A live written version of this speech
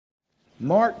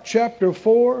Mark chapter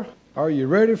 4. Are you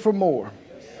ready for more?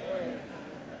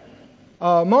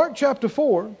 Mark chapter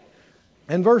 4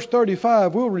 and verse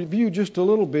 35, we'll review just a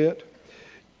little bit.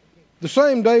 The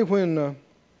same day when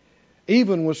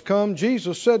even was come,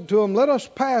 Jesus said to them, "Let us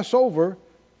pass over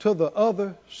to the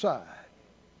other side."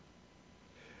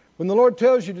 When the Lord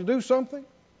tells you to do something,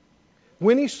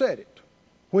 when He said it,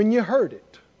 when you heard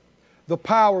it, the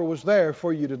power was there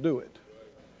for you to do it.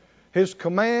 His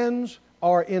commands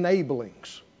are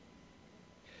enablings.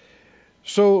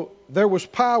 So there was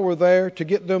power there to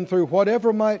get them through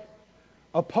whatever might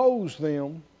oppose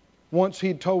them once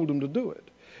He'd told them to do it.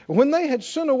 When they had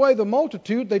sent away the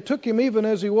multitude, they took Him even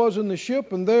as He was in the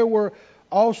ship, and there were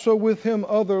also with Him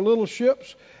other little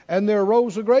ships, and there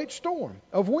arose a great storm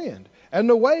of wind, and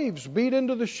the waves beat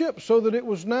into the ship so that it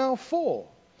was now full.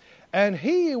 And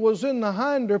He was in the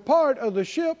hinder part of the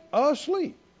ship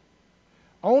asleep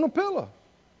on a pillow,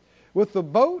 with the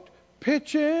boat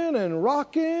pitching and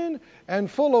rocking and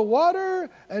full of water,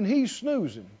 and He's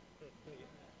snoozing.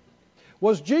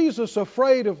 Was Jesus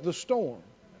afraid of the storm?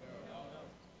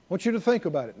 I want you to think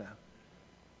about it now.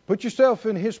 Put yourself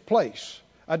in His place.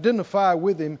 Identify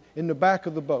with Him in the back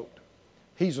of the boat.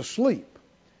 He's asleep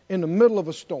in the middle of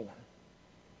a storm.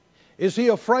 Is He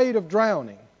afraid of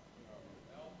drowning?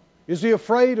 Is He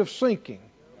afraid of sinking?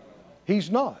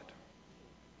 He's not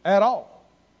at all.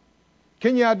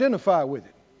 Can you identify with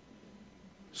it?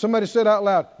 Somebody said out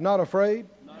loud, "Not afraid?"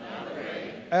 Not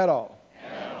afraid. At all.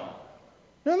 At all.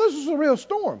 Now this is a real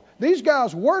storm. These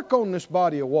guys work on this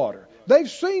body of water. They've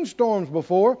seen storms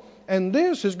before, and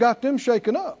this has got them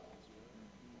shaken up.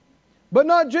 But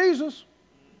not Jesus.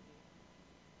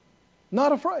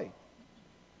 Not afraid.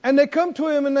 And they come to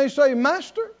Him and they say,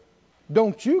 "Master,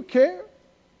 don't you care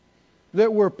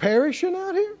that we're perishing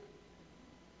out here?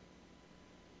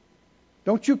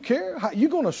 Don't you care? You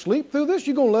going to sleep through this?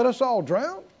 You going to let us all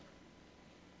drown?"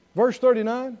 Verse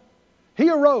 39, He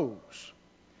arose.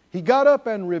 He got up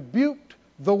and rebuked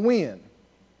the wind.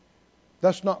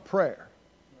 That's not prayer.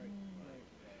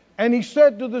 And He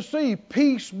said to the sea,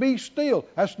 "Peace, be still."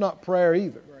 That's not prayer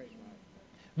either.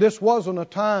 This wasn't a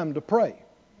time to pray.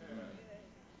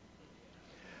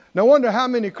 Now I wonder how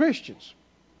many Christians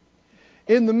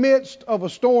in the midst of a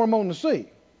storm on the sea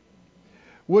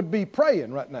would be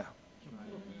praying right now.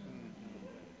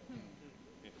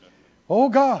 Oh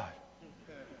God.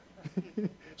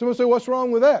 Someone say, "What's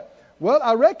wrong with that?" Well,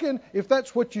 I reckon if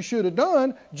that's what you should have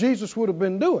done, Jesus would have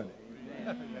been doing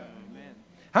it.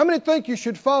 How many think you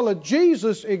should follow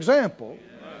Jesus' example,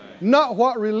 not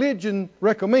what religion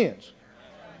recommends?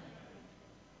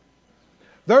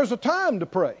 There's a time to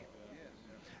pray.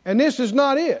 And this is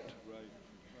not it.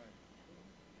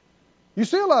 You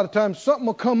see a lot of times something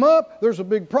will come up, there's a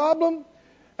big problem,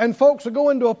 and folks will go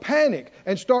into a panic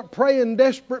and start praying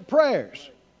desperate prayers.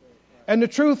 And the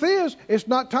truth is, it's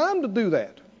not time to do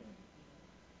that.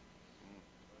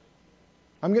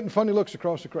 I'm getting funny looks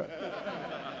across the crowd.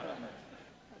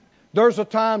 There's a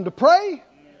time to pray,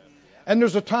 and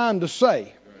there's a time to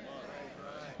say.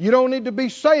 You don't need to be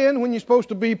saying when you're supposed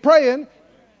to be praying,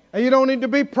 and you don't need to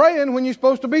be praying when you're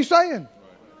supposed to be saying.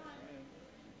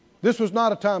 This was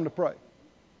not a time to pray,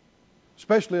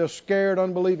 especially a scared,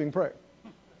 unbelieving prayer.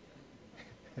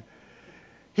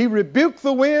 He rebuked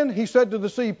the wind. He said to the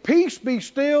sea, "Peace, be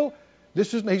still."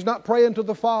 He's not praying to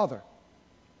the Father.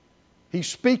 He's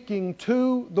speaking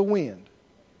to the wind.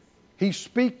 He's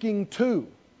speaking to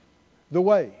the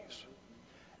waves.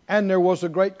 And there was a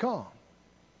great calm.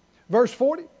 Verse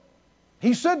 40.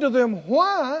 He said to them,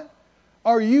 "Why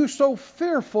are you so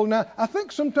fearful?" Now, I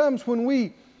think sometimes when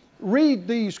we read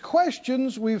these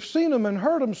questions, we've seen them and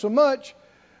heard them so much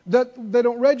that they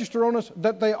don't register on us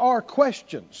that they are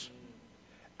questions.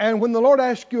 And when the Lord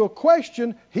asks you a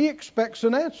question, He expects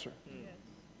an answer.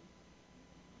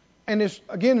 And it's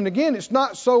again and again, it's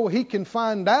not so He can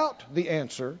find out the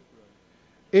answer.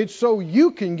 It's so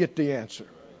you can get the answer.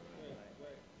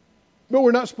 But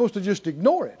we're not supposed to just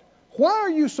ignore it. Why are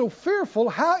you so fearful?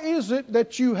 How is it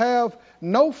that you have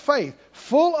no faith,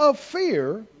 full of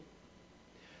fear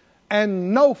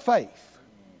and no faith?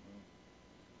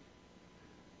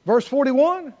 Verse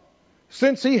 41,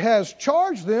 since He has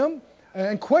charged them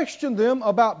and questioned them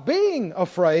about being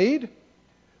afraid,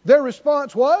 their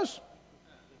response was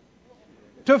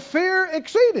to fear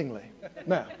exceedingly.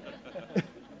 Now,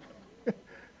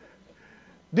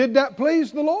 did that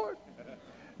please the Lord?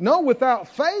 No, without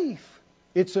faith,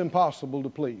 it's impossible to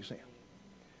please Him.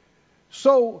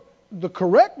 So the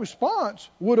correct response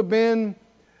would have been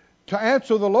to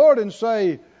answer the Lord and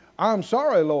say, "I'm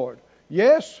sorry, Lord.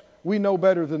 Yes, we know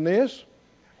better than this.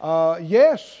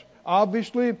 Yes,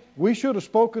 obviously, we should have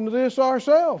spoken to this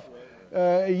ourselves.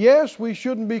 yes, we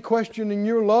shouldn't be questioning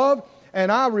your love,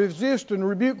 and I resist and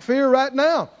rebuke fear right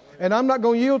now, and I'm not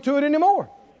going to yield to it anymore.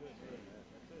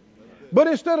 But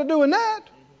instead of doing that,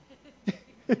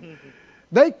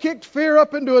 they kicked fear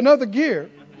up into another gear.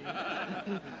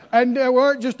 And they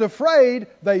weren't just afraid,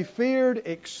 they feared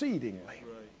exceedingly.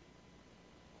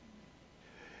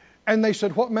 And they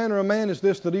said, what manner of man is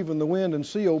this that even the wind and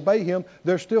sea obey him?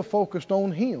 They're still focused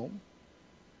on him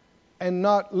and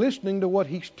not listening to what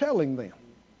he's telling them.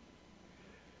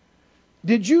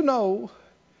 Did you know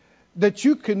that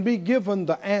you can be given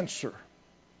the answer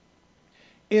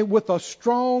with a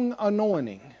strong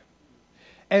anointing,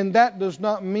 and that does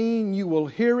not mean you will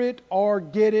hear it or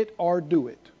get it or do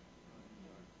it?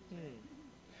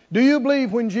 Do you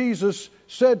believe when Jesus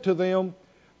said to them,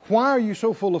 why are you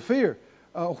so full of fear?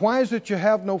 Why is it you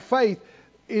have no faith?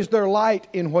 Is there light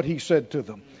in what he said to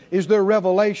them? Is there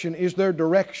revelation? Is there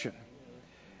direction?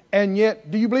 And yet,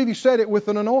 do you believe he said it with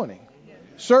an anointing?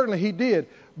 Certainly he did.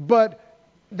 But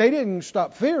they didn't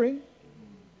stop fearing.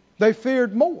 They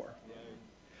feared more.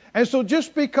 And so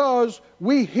just because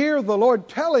we hear the Lord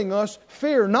telling us,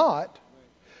 fear not,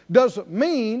 doesn't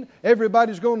mean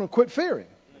everybody's going to quit fearing.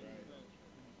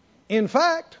 In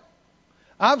fact,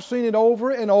 I've seen it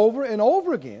over and over and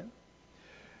over again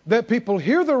that people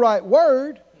hear the right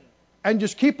word and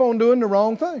just keep on doing the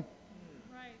wrong thing.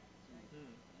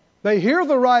 They hear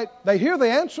the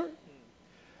answer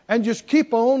and just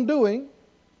keep on doing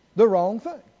the wrong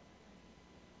thing.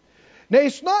 Now,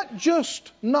 it's not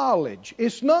just knowledge.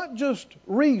 It's not just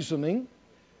reasoning.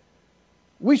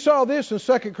 We saw this in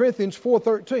 2 Corinthians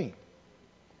 4:13.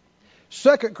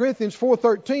 2 Corinthians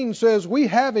 4:13 says, we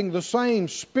having the same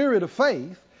spirit of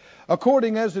faith,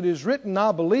 according as it is written,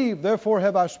 I believe, therefore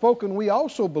have I spoken, we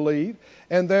also believe,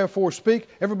 and therefore speak.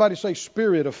 Everybody say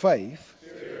spirit of faith.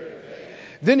 Spirit of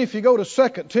faith. Then if you go to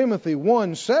 2 Timothy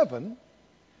 1:7,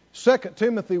 2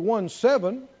 Timothy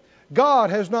 1:7, God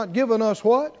has not given us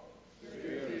what?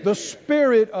 The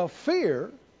spirit of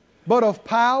fear, but of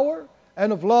power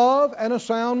and of love and a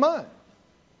sound mind.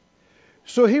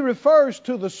 So he refers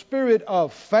to the spirit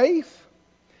of faith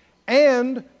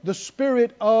and the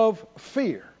spirit of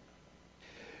fear.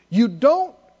 You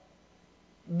don't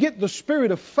get the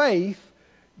spirit of faith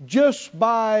just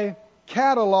by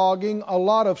cataloging a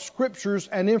lot of scriptures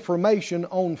and information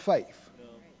on faith.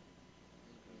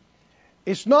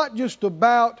 It's not just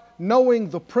about knowing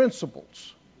the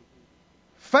principles.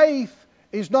 Faith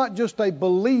is not just a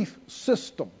belief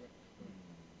system.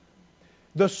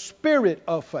 The spirit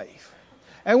of faith.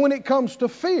 And when it comes to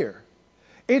fear,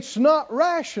 it's not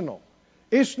rational.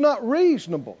 It's not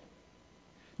reasonable.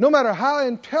 No matter how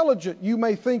intelligent you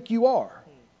may think you are,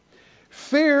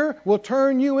 fear will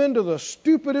turn you into the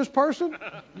stupidest person.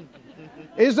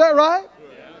 Is that right?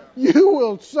 You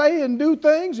will say and do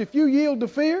things, if you yield to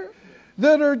fear,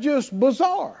 that are just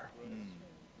bizarre.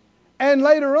 And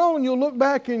later on, you'll look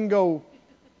back and go,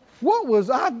 what was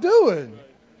I doing?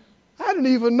 I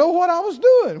didn't even know what I was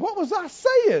doing. What was I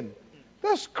saying?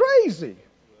 That's crazy.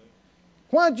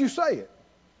 Why'd you say it?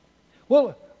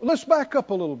 Well, let's back up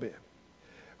a little bit.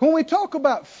 When we talk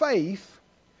about faith,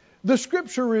 the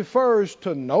Scripture refers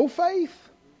to no faith,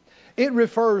 it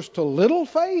refers to little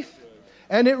faith,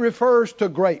 and it refers to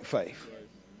great faith.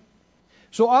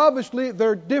 So obviously, there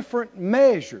are different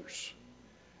measures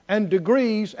and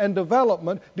degrees and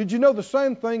development. Did you know the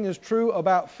same thing is true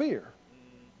about fear?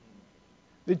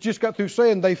 It just got through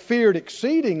saying they feared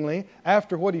exceedingly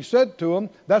after what he said to them.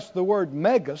 That's the word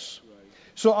megas.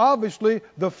 So obviously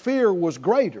the fear was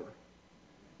greater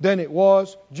than it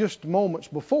was just moments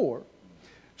before.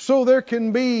 So there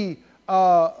can be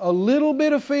a little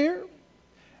bit of fear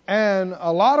and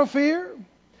a lot of fear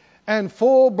and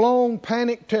full-blown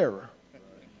panic terror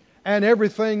and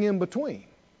everything in between.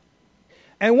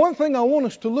 And one thing I want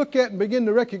us to look at and begin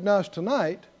to recognize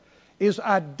tonight is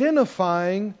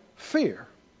identifying fear.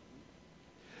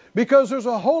 Because there's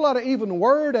a whole lot of even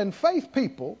word and faith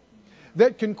people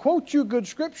that can quote you good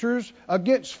scriptures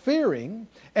against fearing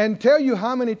and tell you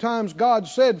how many times God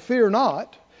said, fear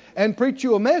not, and preach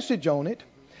you a message on it,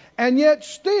 and yet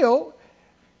still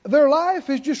their life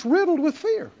is just riddled with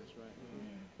fear.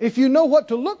 If you know what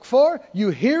to look for, you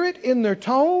hear it in their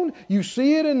tone, you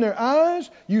see it in their eyes,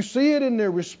 you see it in their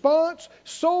response.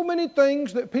 So many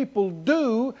things that people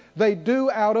do, they do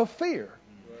out of fear.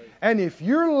 And if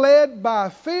you're led by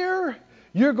fear,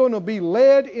 you're going to be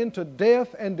led into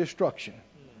death and destruction.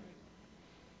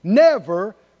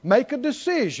 Never make a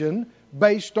decision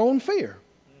based on fear.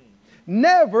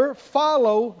 Never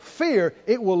follow fear.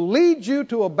 It will lead you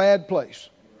to a bad place.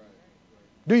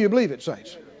 Do you believe it,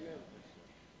 saints?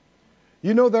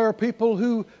 You know, there are people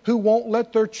who won't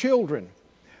let their children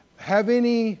have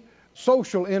any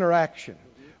social interaction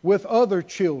with other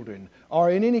children or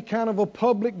in any kind of a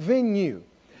public venue.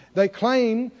 They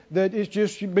claim that it's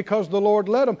just because the Lord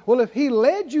led them. Well, if He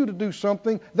led you to do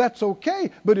something, that's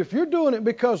okay. But if you're doing it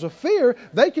because of fear,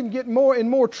 they can get more and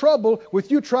more trouble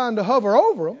with you trying to hover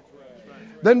over them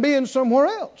than being somewhere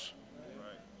else.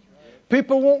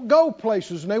 People won't go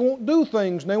places and they won't do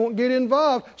things and they won't get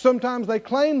involved. Sometimes they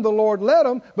claim the Lord led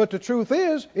them, but the truth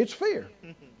is, it's fear.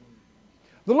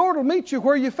 The Lord will meet you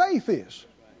where your faith is.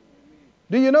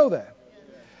 Do you know that?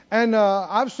 And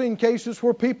I've seen cases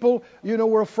where people,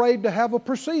 were afraid to have a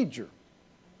procedure.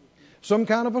 Some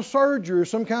kind of a surgery or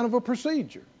some kind of a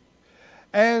procedure.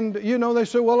 And, they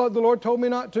say, well, the Lord told me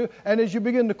not to. And as you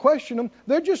begin to question them,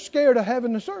 they're just scared of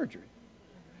having the surgery.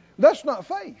 That's not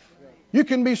faith. You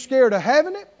can be scared of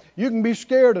having it. You can be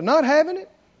scared of not having it.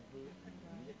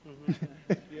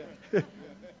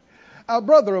 A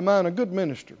brother of mine, a good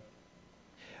minister,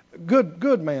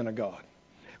 good man of God,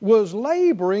 was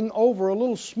laboring over a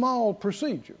little small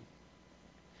procedure.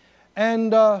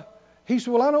 And he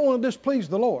said, well, I don't want to displease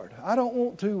the Lord. I don't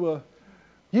want to,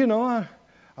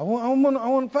 I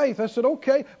want faith. I said,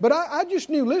 okay. But I just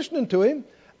knew listening to him,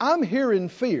 I'm hearing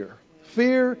fear.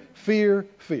 Fear, fear,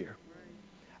 fear.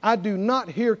 I do not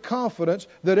hear confidence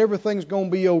that everything's going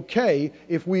to be okay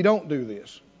if we don't do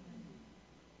this.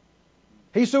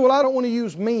 He said, well, I don't want to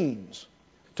use means,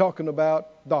 talking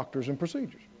about doctors and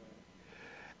procedures.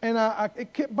 And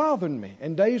it kept bothering me.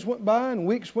 And days went by and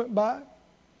weeks went by.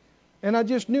 And I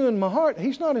just knew in my heart,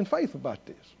 he's not in faith about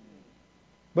this.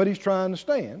 But he's trying to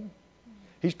stand.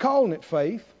 He's calling it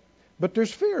faith, but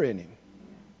there's fear in him.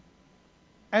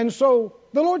 And so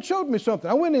the Lord showed me something.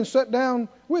 I went and sat down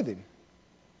with him.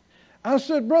 I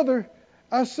said, brother,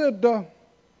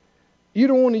 you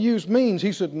don't want to use means?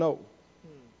 He said, no.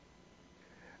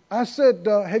 I said,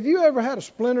 have you ever had a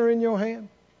splinter in your hand?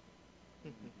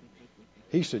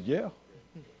 He said, yeah.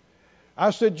 I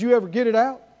said, did you ever get it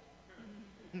out?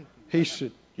 He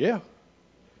said, yeah.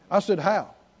 I said,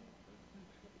 how?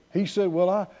 He said,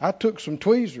 well, I took some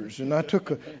tweezers and I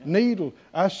took a needle.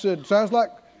 I said, sounds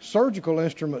like surgical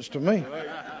instruments to me.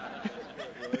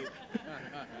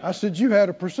 I said, you had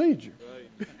a procedure.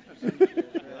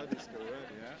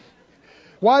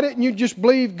 Why didn't you just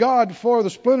believe God for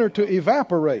the splinter to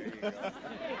evaporate?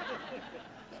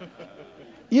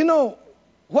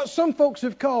 What some folks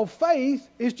have called faith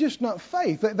is just not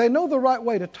faith. They know the right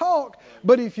way to talk,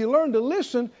 but if you learn to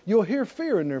listen, you'll hear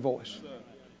fear in their voice.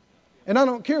 And I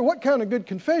don't care what kind of good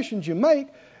confessions you make,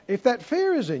 if that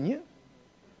fear is in you.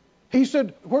 He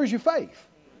said, where's your faith?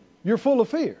 You're full of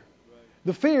fear.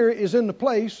 The fear is in the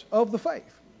place of the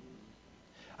faith.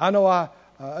 I know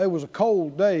it was a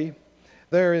cold day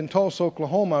there in Tulsa,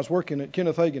 Oklahoma. I was working at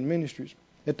Kenneth Hagin Ministries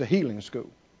at the Healing School.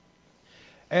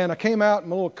 And I came out in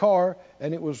my little car,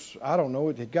 and it was,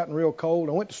 it had gotten real cold.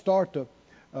 I went to start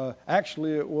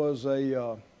actually it was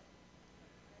a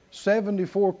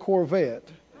 74 Corvette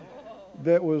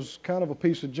that was kind of a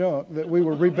piece of junk that we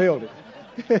were rebuilding.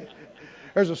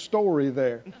 There's a story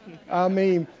there. I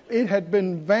mean, it had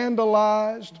been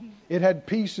vandalized. It had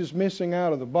pieces missing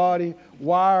out of the body,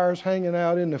 wires hanging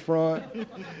out in the front.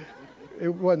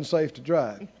 It wasn't safe to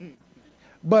drive.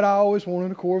 But I always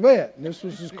wanted a Corvette, and this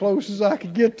was as close as I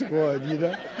could get to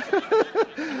one,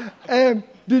 And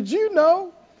did you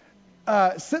know,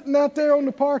 sitting out there on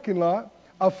the parking lot,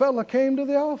 a fella came to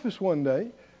the office one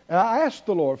day, and I asked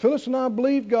the Lord, Phyllis and I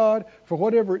believed God for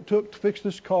whatever it took to fix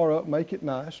this car up, make it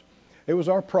nice. It was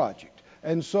our project.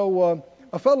 And so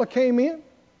a fella came in,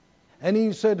 and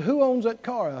he said, who owns that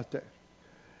car out there?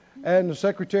 And the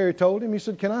secretary told him. He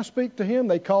said, can I speak to him?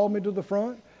 They called me to the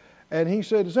front. And he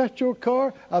said, is that your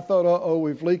car? I thought,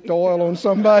 we've leaked oil on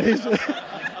somebody's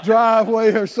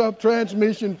driveway or some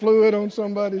transmission fluid on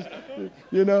somebody's,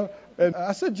 And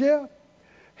I said, yeah.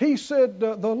 He said,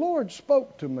 the Lord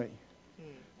spoke to me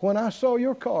when I saw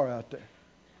your car out there.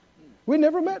 We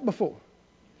never met before.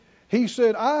 He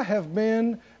said, I have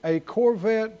been a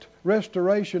Corvette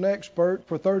restoration expert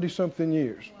for 30-something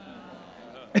years.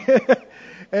 Wow.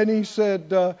 And he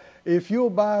said, if you'll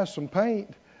buy some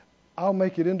paint, I'll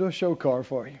make it into a show car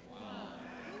for you. Wow.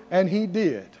 And he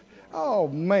did. Oh,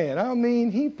 man. I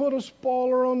mean, he put a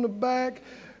spoiler on the back,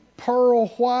 pearl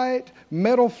white,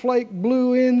 metal flake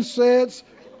blue insets.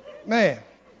 Man,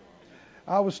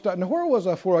 I was starting. Now, where was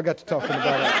I before I got to talking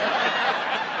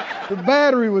about it? The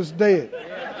battery was dead.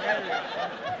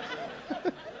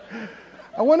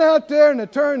 I went out there and I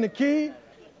turned the key.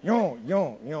 Yawn,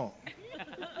 yawn, yawn.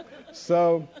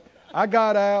 So I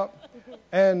got out,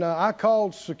 And I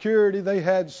called security. They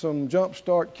had some jump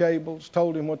start cables,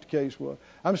 told him what the case was.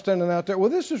 I'm standing out there. Well,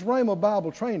 this is Rhema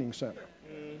Bible Training Center.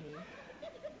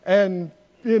 And,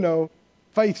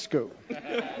 faith school.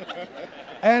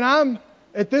 And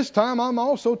at this time, I'm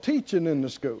also teaching in the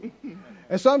school.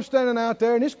 And so I'm standing out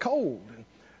there, and it's cold.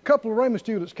 A couple of Rhema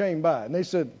students came by, and they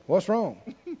said, "What's wrong?"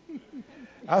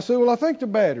 I said, "Well, I think the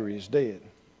battery is dead."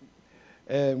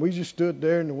 And we just stood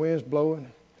there, and the wind's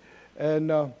blowing.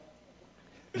 And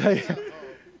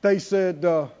they said,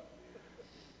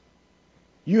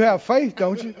 "You have faith,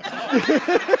 don't you?"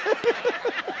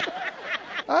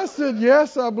 I said,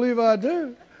 "Yes, I believe I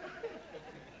do."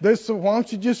 They said, "Why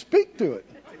don't you just speak to it?"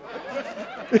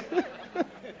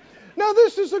 Now,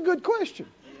 this is a good question.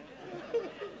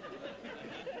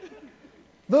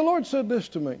 The Lord said this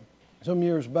to me some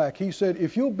years back. He said,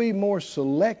 if you'll be more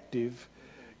selective,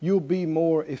 you'll be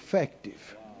more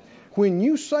effective. When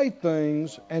you say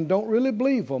things and don't really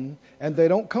believe them and they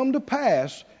don't come to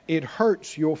pass, it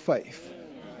hurts your faith.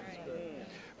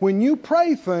 When you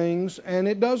pray things and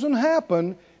it doesn't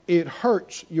happen, it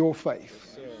hurts your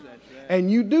faith. And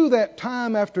you do that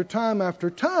time after time after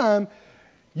time,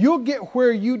 you'll get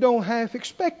where you don't half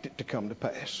expect it to come to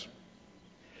pass.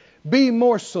 Be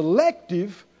more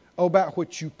selective about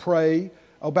what you pray,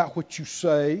 about what you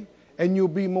say, and you'll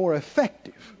be more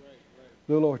effective,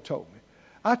 the Lord told me.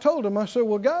 I told him, I said,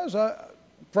 well, guys,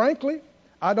 frankly,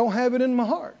 I don't have it in my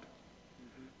heart.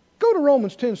 Go to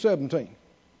Romans 10:17.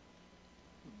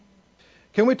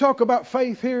 Can we talk about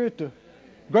faith here at the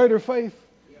Greater Faith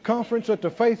Conference at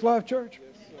the Faith Life Church?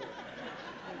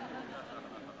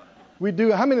 We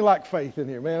do. How many like faith in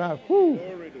here, man?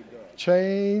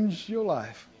 Change your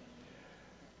life.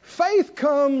 Faith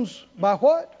comes by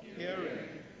what? Hearing.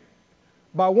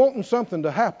 By wanting something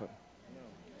to happen.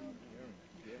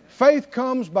 Faith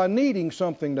comes by needing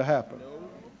something to happen.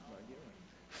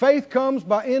 Faith comes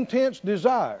by intense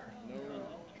desire.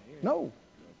 No.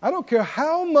 I don't care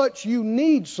how much you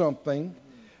need something,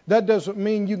 that doesn't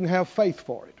mean you can have faith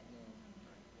for it.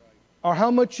 Or how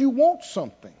much you want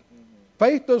something.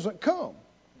 Faith doesn't come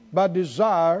by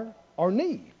desire or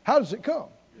need. How does it come?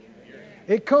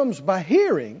 It comes by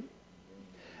hearing,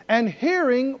 and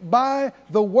hearing by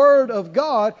the Word of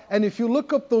God. And if you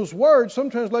look up those words,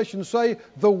 some translations say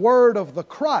the Word of the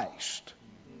Christ.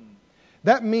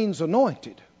 That means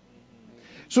anointed.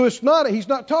 So he's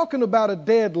not talking about a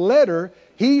dead letter.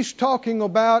 He's talking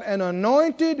about an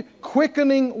anointed,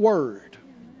 quickening Word.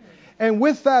 And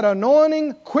with that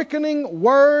anointing, quickening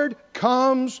Word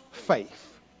comes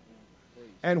faith.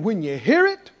 And when you hear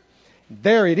it,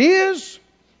 there it is.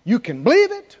 You can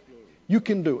believe it. You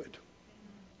can do it.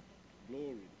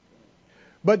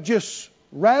 But just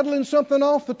rattling something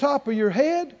off the top of your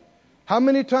head, how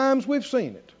many times we've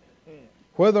seen it?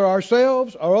 Whether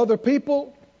ourselves or other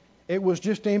people, it was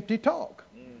just empty talk.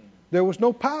 There was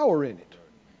no power in it.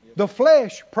 The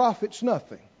flesh profits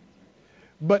nothing.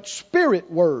 But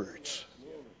spirit words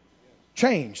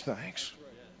change things.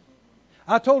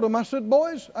 I told them, I said,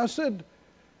 boys,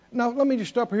 now let me just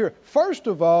stop here. First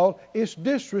of all, it's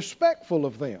disrespectful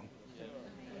of them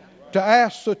to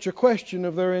ask such a question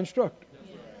of their instructor.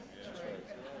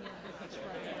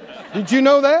 Did you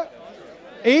know that?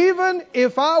 Even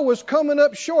if I was coming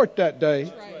up short that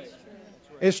day,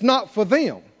 it's not for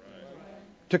them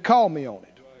to call me on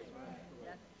it.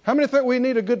 How many think we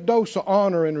need a good dose of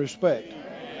honor and respect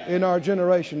in our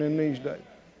generation in these days?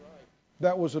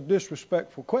 That was a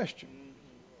disrespectful question.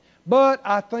 But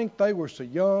I think they were so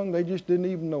young, they just didn't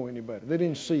even know any better. They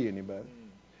didn't see any better.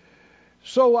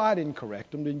 So I didn't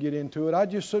correct them, didn't get into it. I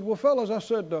just said, well, fellas, I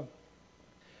said,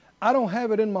 I don't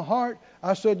have it in my heart.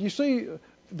 I said, you see,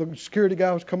 the security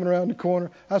guy was coming around the corner.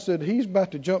 I said, he's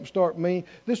about to jump start me.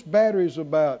 This battery's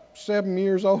about 7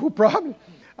 years old, probably.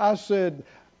 I said,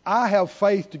 I have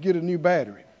faith to get a new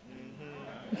battery.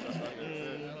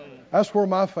 That's where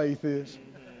my faith is.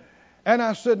 And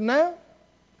I said,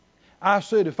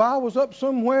 if I was up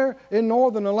somewhere in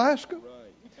northern Alaska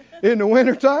in the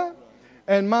wintertime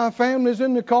and my family's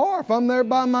in the car, if I'm there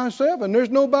by myself and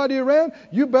there's nobody around,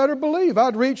 you better believe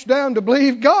I'd reach down to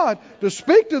believe God to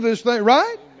speak to this thing,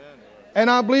 right?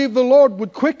 And I believe the Lord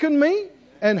would quicken me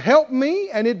and help me,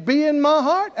 and it'd be in my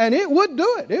heart, and it would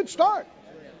do it. It'd start.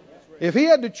 If He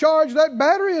had to charge that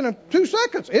battery in 2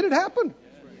 seconds, it'd happen.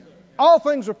 All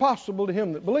things are possible to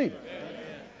him that believes.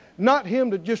 Not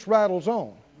him that just rattles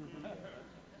on.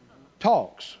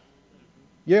 Talks.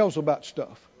 Yells about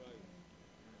stuff.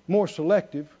 More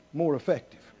selective, more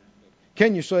effective.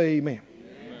 Can you say amen?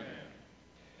 Amen.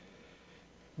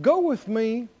 Go with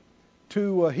me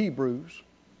to Hebrews.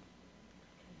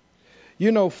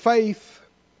 You know, faith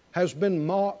has been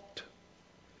mocked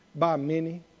by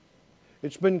many.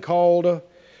 It's been called a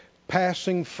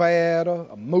passing fad,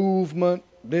 a movement,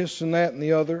 this and that and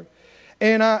the other.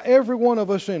 And every one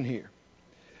of us in here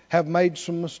have made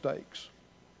some mistakes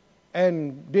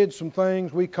and did some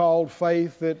things we called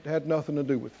faith that had nothing to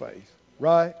do with faith,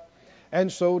 right?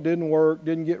 And so didn't work,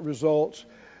 didn't get results.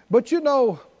 But you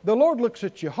know, the Lord looks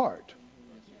at your heart,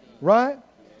 right?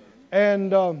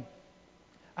 And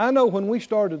I know when we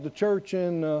started the church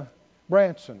in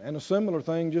Branson, and a similar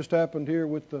thing just happened here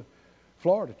with the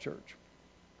Florida church.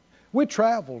 We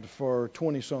traveled for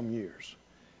 20-some years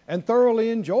and thoroughly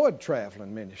enjoyed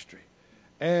traveling ministry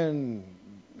and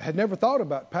had never thought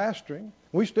about pastoring.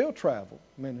 We still travel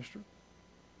ministry.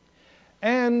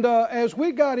 And as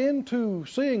we got into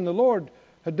seeing the Lord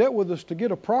had dealt with us to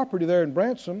get a property there in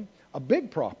Branson, a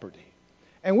big property.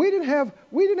 And we didn't have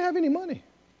any money.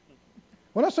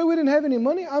 When I say we didn't have any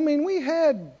money, I mean we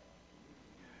had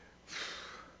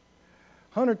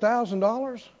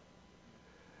 $100,000.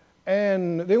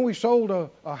 And then we sold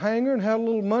a hangar and had a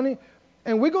little money.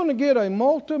 And we're going to get a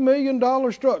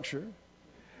multi-million-dollar structure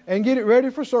and get it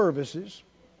ready for services.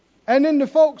 And then the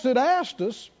folks that asked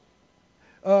us,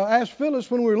 asked Phyllis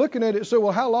when we were looking at it, said,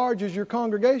 well, how large is your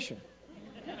congregation?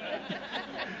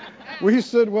 We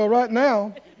said, well, right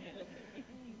now,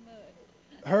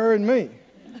 her and me.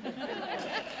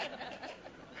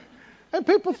 And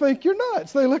people think you're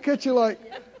nuts. They look at you like,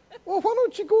 well, why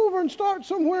don't you go over and start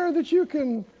somewhere that you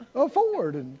can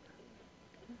afford?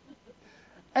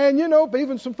 And you know,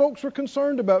 even some folks were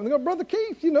concerned about it. They go, Brother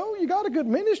Keith, you know, you got a good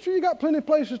ministry. You got plenty of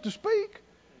places to speak.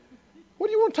 What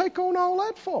do you want to take on all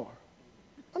that for?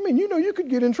 I mean, you know, you could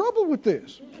get in trouble with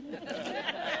this.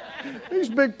 These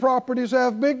big properties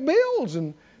have big bills,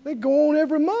 and they go on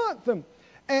every month.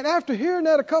 And after hearing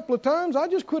that a couple of times, I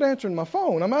just quit answering my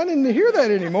phone. I mean, I didn't hear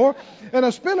that anymore. And I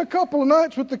spent a couple of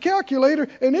nights with the calculator,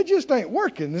 and it just ain't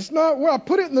working. It's not where I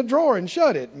put it in the drawer and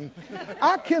shut it. And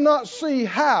I cannot see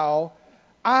how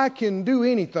I can do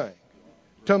anything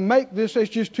to make this. It's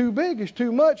just too big. It's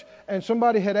too much. And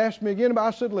somebody had asked me again about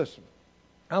it. I said, listen,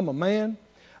 I'm a man.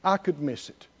 I could miss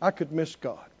it. I could miss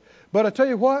God. But I tell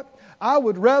you what, I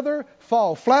would rather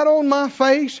fall flat on my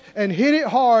face and hit it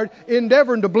hard,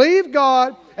 endeavoring to believe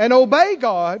God and obey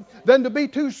God, than to be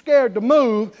too scared to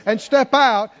move and step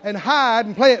out and hide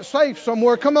and play it safe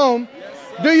somewhere. Come on.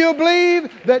 Do you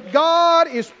believe that God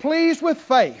is pleased with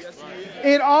faith?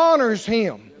 It honors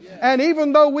Him. And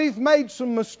even though we've made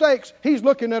some mistakes, He's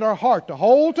looking at our heart the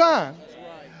whole time.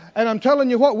 And I'm telling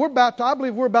you what, I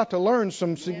believe we're about to learn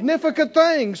some significant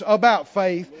things about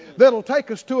faith that'll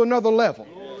take us to another level,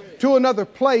 to another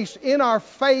place in our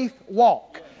faith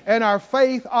walk and our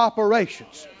faith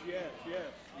operations.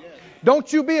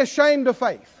 Don't you be ashamed of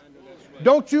faith.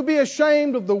 Don't you be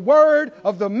ashamed of the word,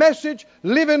 of the message,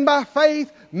 living by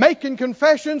faith, making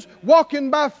confessions, walking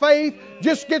by faith.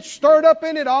 Just get stirred up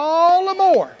in it all the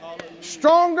more.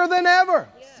 Stronger than ever.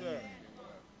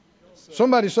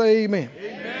 Somebody say amen.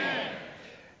 Amen.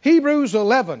 Hebrews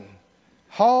 11,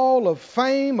 Hall of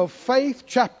Fame of Faith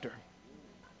chapter.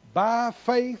 By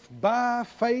faith, by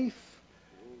faith,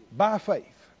 by faith.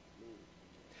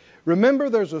 Remember,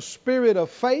 there's a spirit of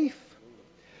faith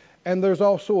and there's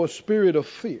also a spirit of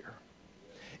fear.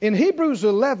 In Hebrews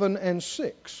 11 and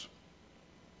 6,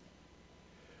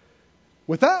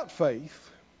 without faith,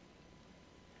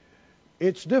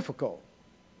 it's difficult.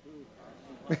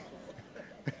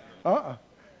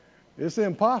 It's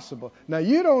impossible. Now,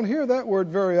 you don't hear that word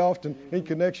very often in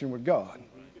connection with God.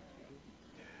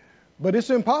 But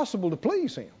it's impossible to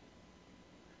please Him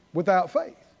without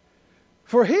faith.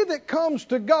 For he that comes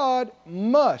to God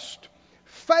must.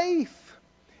 Faith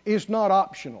is not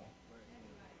optional.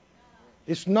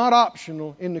 It's not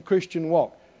optional in the Christian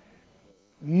walk.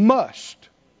 Must.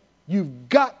 You've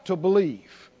got to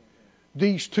believe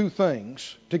these two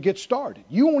things to get started.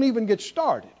 You won't even get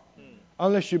started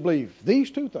unless you believe these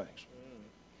two things.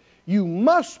 You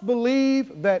must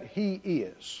believe that He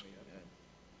is.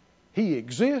 He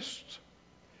exists.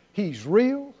 He's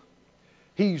real.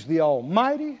 He's the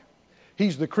Almighty.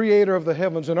 He's the creator of the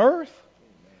heavens and earth.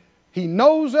 He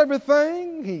knows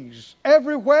everything. He's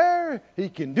everywhere. He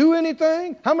can do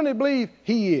anything. How many believe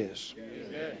He is?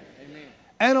 Amen.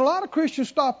 And a lot of Christians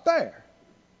stop there.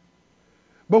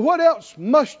 But what else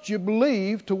must you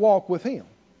believe to walk with Him?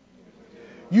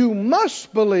 You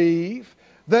must believe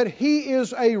that He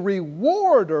is a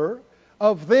rewarder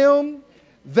of them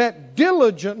that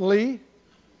diligently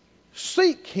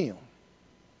seek Him.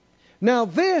 Now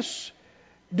this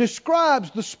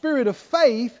describes the spirit of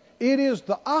faith. It is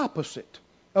the opposite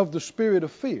of the spirit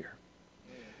of fear.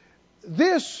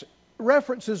 This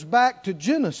references back to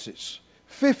Genesis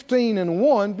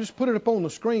 15:1, just put it up on the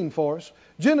screen for us.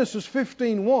 Genesis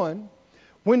 15:1,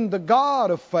 when the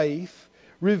God of faith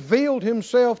revealed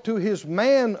himself to his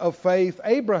man of faith,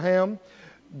 Abraham,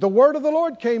 the word of the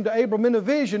Lord came to Abram in a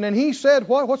vision, and he said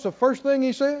what? What's the first thing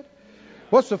he said?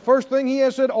 What's the first thing he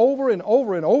has said over and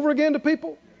over and over again to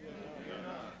people?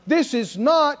 This is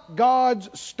not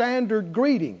God's standard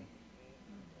greeting.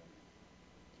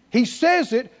 He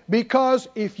says it because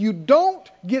if you don't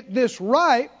get this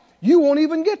right, you won't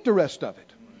even get the rest of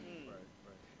it.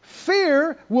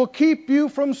 Fear will keep you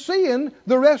from seeing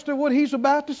the rest of what he's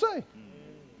about to say.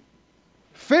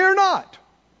 Fear not,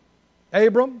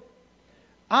 Abram.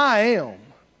 I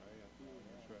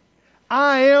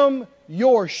am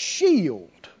your shield.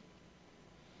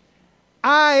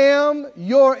 I am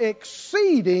your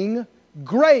exceeding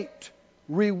great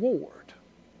reward.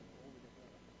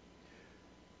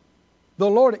 The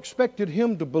Lord expected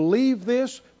him to believe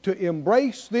this, to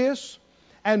embrace this,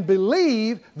 and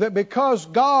believe that because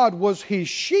God was his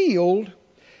shield,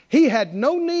 he had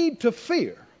no need to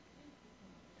fear.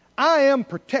 I am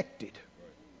protected.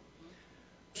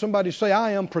 Somebody say,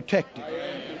 I am protected. I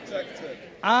am protected.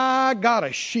 I got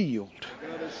a shield.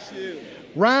 Got a shield.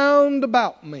 Round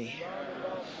about me.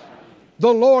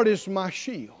 The Lord is my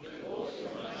shield.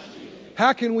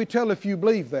 How can we tell if you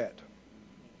believe that?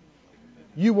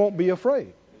 You won't be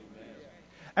afraid.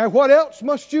 And what else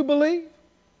must you believe?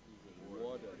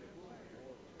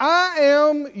 I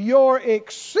am your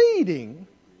exceeding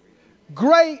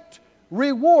great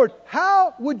reward.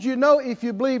 How would you know if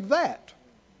you believe that?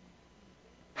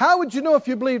 How would you know if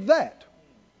you believe that?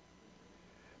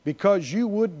 Because you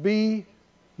would be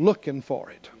looking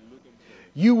for it.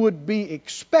 You would be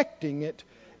expecting it,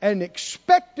 and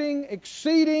expecting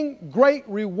exceeding great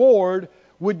reward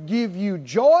would give you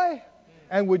joy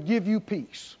and would give you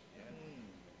peace.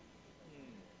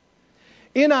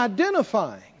 In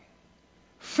identifying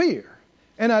fear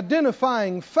and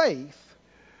identifying faith,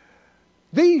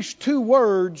 these two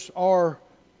words are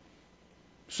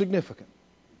significant.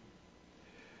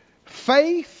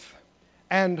 Faith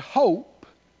and hope,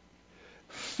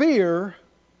 fear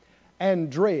and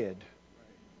dread.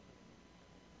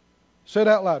 Say it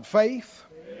out loud. Faith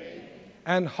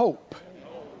and hope,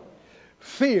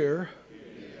 fear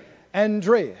and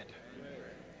dread.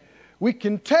 We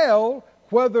can tell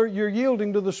whether you're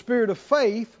yielding to the spirit of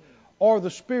faith or the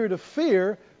spirit of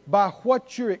fear by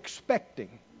what you're expecting.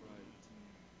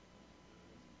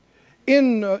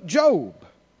 In Job,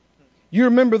 you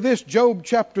remember this, Job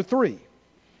chapter 3.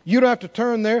 You don't have to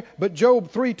turn there, but Job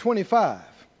 3:25.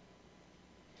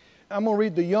 I'm going to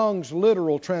read the Young's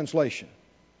literal translation.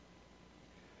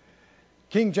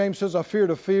 King James says, I feared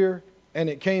a fear, and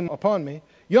it came upon me.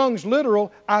 Young's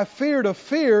literal, I feared a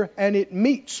fear, and it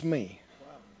meets me.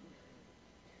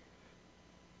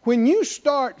 When you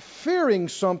start fearing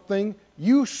something,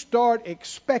 you start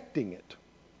expecting it.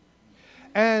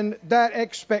 And that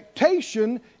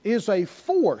expectation is a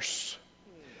force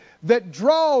that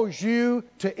draws you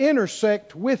to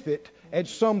intersect with it at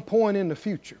some point in the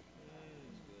future.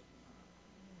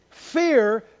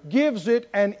 Fear gives it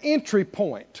an entry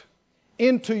point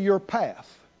into your path.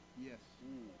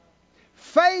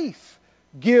 Faith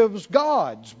gives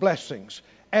God's blessings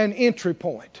an entry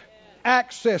point,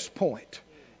 access point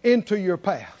into your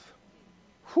path.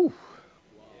 Whew.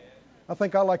 I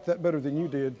think I like that better than you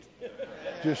did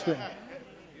just then.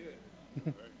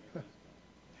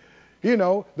 You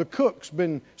know, the cook's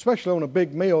been, especially on a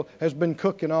big meal, has been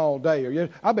cooking all day.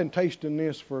 I've been tasting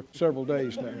this for several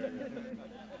days now.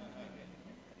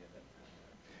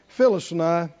 Phyllis and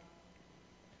I,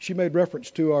 she made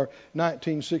reference to our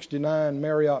 1969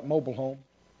 Marriott mobile home.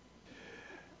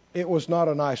 It was not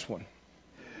a nice one.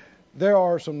 There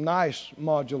are some nice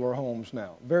modular homes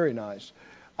now, very nice.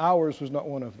 Ours was not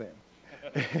one of them.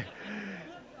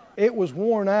 It was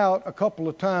worn out a couple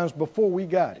of times before we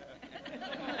got it.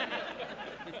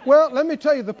 Well, let me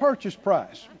tell you the purchase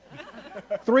price.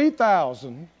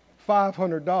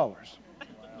 $3,500.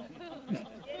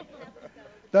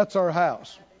 That's our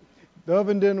house. The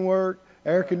oven didn't work,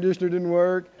 air conditioner didn't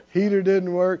work, heater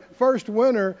didn't work. First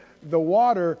winter, the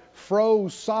water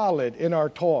froze solid in our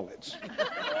toilets.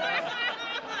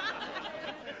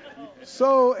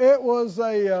 So it was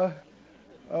a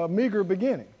meager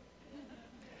beginning.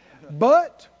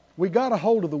 But we got a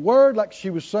hold of the Word, like she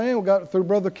was saying. We got it through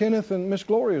Brother Kenneth and Miss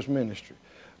Gloria's ministry.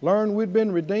 Learned we'd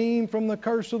been redeemed from the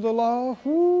curse of the law.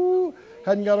 Whoo!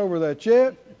 Hadn't got over that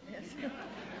yet.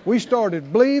 We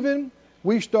started believing.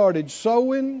 We started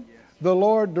sowing. The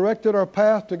Lord directed our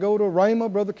path to go to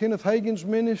Rhema, Brother Kenneth Hagin's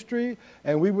ministry.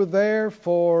 And we were there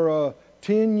for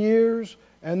 10 years.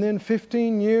 And then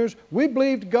 15 years, we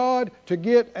believed God to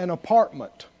get an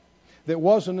apartment that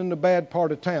wasn't in the bad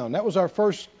part of town. That was our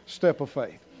first step of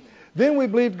faith. Then we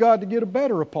believed God to get a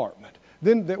better apartment.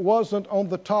 Then that wasn't on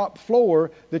the top floor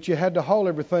that you had to haul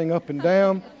everything up and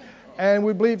down. And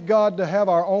we believed God to have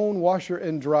our own washer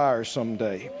and dryer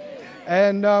someday.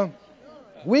 And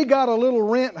we got a little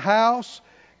rent house.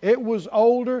 It was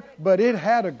older, but it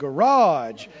had a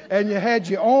garage. And you had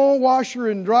your own washer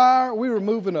and dryer. We were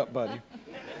moving up, buddy.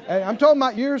 And I'm talking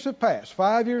about years have passed.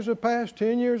 5 years have passed.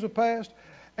 10 years have passed.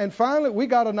 And finally, we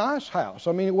got a nice house.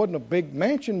 I mean, it wasn't a big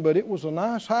mansion, but it was a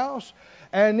nice house.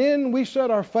 And then we set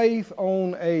our faith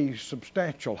on a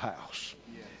substantial house,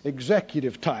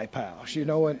 executive type house,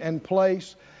 and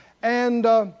place. And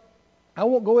I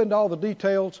won't go into all the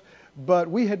details, but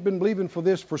we had been believing for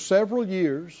this for several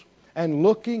years and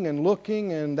looking,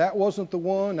 and that wasn't the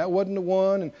one,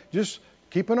 and just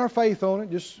keeping our faith on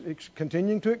it, just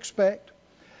continuing to expect.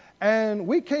 And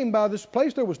we came by this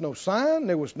place. There was no sign.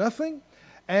 There was nothing.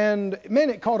 And, man,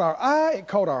 it caught our eye. It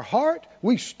caught our heart.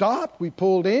 We stopped. We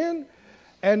pulled in.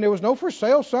 And there was no for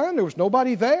sale sign. There was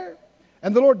nobody there.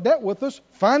 And the Lord dealt with us.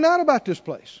 Find out about this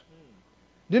place.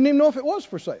 Didn't even know if it was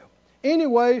for sale.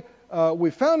 Anyway,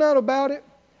 we found out about it.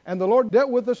 And the Lord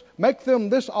dealt with us. Make them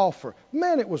this offer.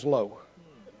 Man, it was low.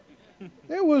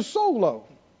 It was so low.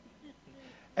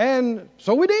 And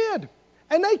so we did.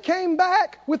 And they came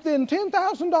back within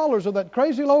 $10,000 of that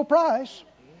crazy low price.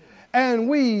 And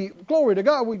we, glory to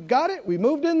God, we got it. We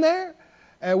moved in there.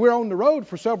 And we were on the road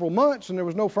for several months, and there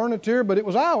was no furniture, but it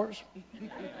was ours.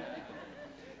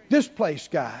 This place,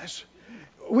 guys,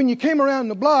 when you came around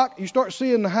the block, you start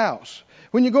seeing the house.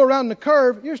 When you go around the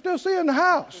curve, you're still seeing the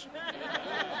house.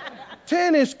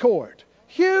 Tennis court,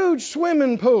 huge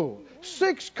swimming pool,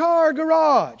 6-car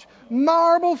garage,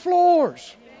 marble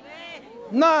floors.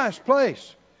 Nice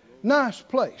place. Nice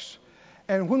place.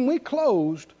 And when we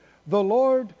closed, the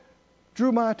Lord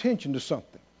drew my attention to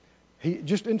something. He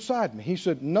just inside me. He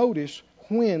said, notice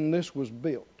when this was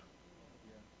built.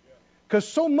 Because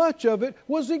so much of it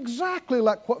was exactly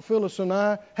like what Phyllis and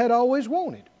I had always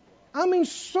wanted. I mean,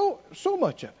 so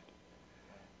much of it.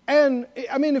 And,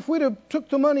 I mean, if we'd have took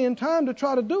the money and time to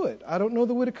try to do it, I don't know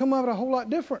that we'd have come out a whole lot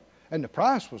different. And the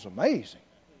price was amazing.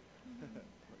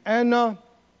 And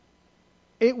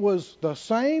it was the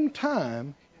same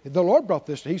time, the Lord brought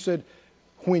this, He said,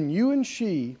 when you and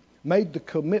she made the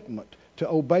commitment to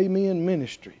obey me in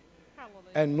ministry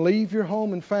and leave your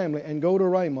home and family and go to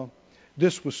Rhema,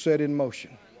 this was set in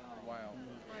motion. Wow.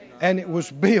 And it was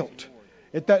built.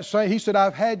 At that same, He said,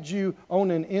 I've had you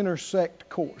on an intersect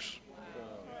course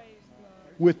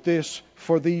with this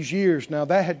for these years. Now,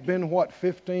 that had been,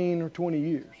 15 or 20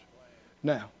 years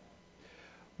now.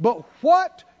 But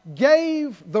what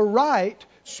gave the right,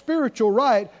 spiritual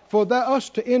right, for us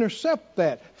to intercept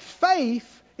that?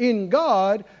 Faith in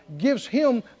God gives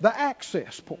Him the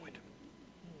access point,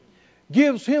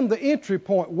 gives Him the entry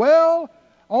point. Well,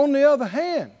 on the other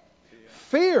hand,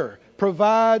 fear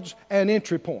provides an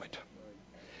entry point.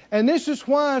 And this is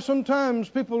why sometimes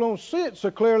people don't see it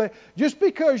so clearly. Just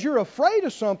because you're afraid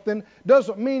of something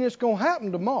doesn't mean it's going to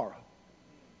happen tomorrow.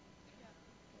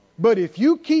 But if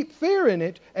you keep fearing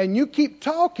it, and you keep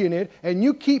talking it, and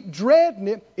you keep dreading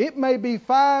it, it may be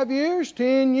 5 years,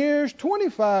 10 years,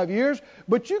 25 years,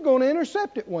 but you're going to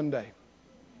intercept it one day.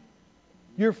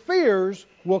 Your fears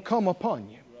will come upon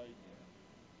you.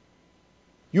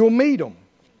 You'll meet them.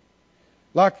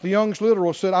 Like the Young's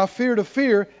Literal said, I feared a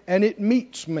fear, and it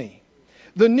meets me.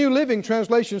 The New Living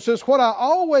Translation says, what I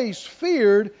always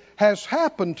feared has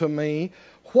happened to me.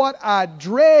 What I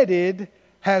dreaded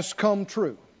has come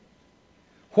true.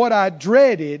 What I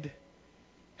dreaded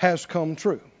has come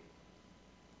true.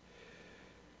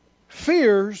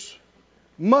 Fears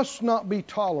must not be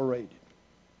tolerated.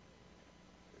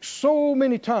 So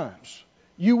many times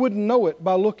you wouldn't know it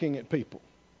by looking at people.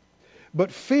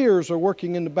 But fears are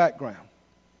working in the background.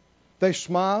 They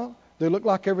smile. They look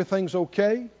like everything's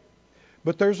okay.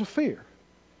 But there's a fear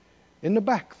in the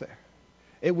back there.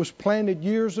 It was planted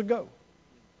years ago.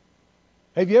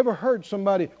 Have you ever heard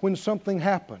somebody, when something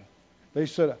happened, they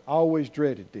said, I always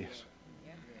dreaded this.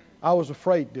 I was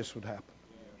afraid this would happen.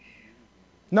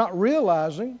 Not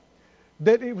realizing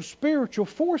that it was spiritual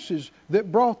forces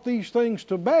that brought these things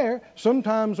to bear,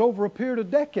 sometimes over a period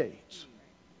of decades.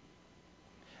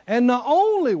 And the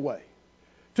only way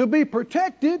to be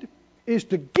protected is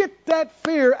to get that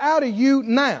fear out of you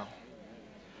now.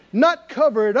 Not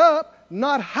cover it up,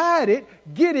 not hide it,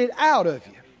 get it out of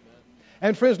you.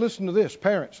 And friends, listen to this.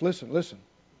 Parents, listen.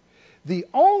 The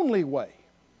only way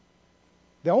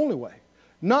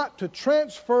not to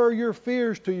transfer your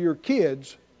fears to your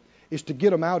kids is to get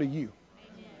them out of you.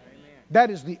 That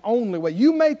is the only way.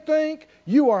 You may think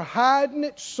you are hiding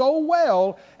it so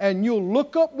well, and you'll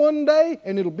look up one day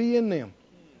and it'll be in them.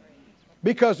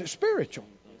 Because it's spiritual.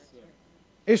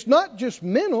 It's not just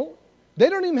mental. They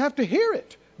don't even have to hear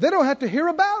it. They don't have to hear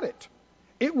about it.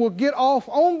 It will get off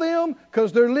on them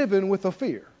because they're living with a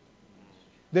fear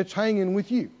that's hanging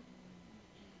with you.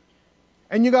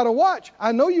 And you got to watch.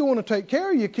 I know you want to take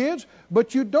care of your kids,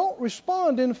 but you don't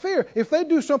respond in fear. If they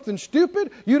do something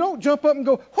stupid, you don't jump up and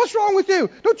go, "What's wrong with you?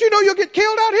 Don't you know you'll get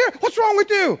killed out here? What's wrong with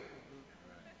you?"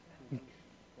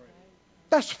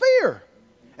 That's fear.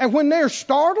 And when they're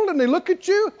startled and they look at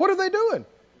you, what are they doing?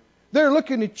 They're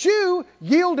looking at you,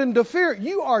 yielding to fear.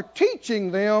 You are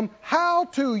teaching them how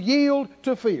to yield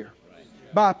to fear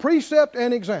by precept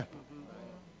and example.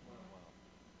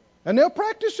 And they'll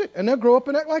practice it, and they'll grow up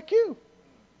and act like you.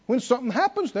 When something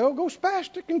happens, they'll go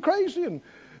spastic and crazy.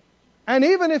 And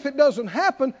even if it doesn't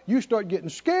happen, you start getting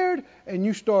scared, and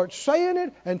you start saying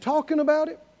it and talking about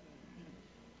it.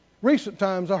 Recent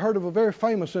times, I heard of a very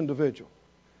famous individual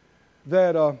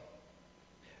that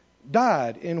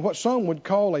died in what some would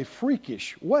call a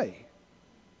freakish way.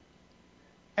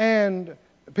 And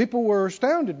people were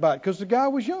astounded by it because the guy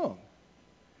was young.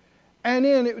 And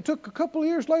then it took a couple of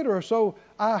years later or so,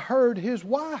 I heard his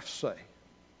wife say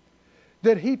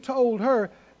that he told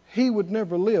her he would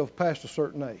never live past a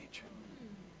certain age.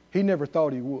 He never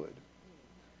thought he would.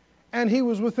 And he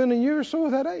was within a year or so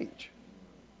of that age.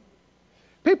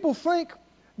 People think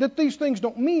that these things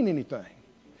don't mean anything.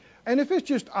 And if it's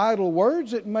just idle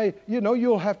words, it may,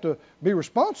 you'll have to be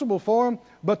responsible for them.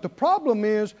 But the problem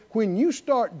is when you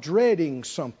start dreading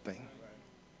something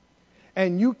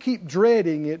and you keep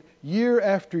dreading it year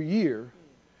after year,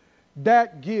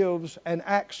 that gives an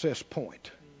access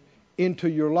point into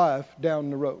your life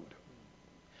down the road.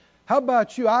 How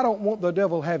about you? I don't want the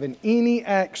devil having any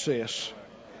access,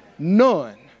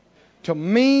 none, to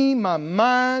me, my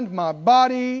mind, my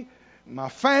body, my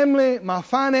family, my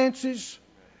finances.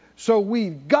 So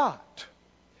we've got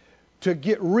to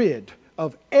get rid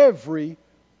of every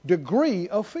degree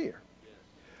of fear.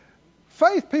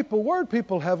 Faith people, word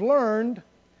people have learned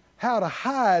how to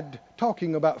hide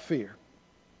talking about fear.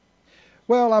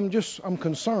 Well, I'm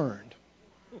concerned.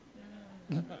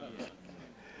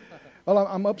 Well,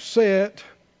 I'm upset,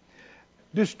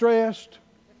 distressed,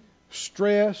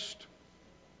 stressed.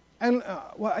 And,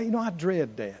 I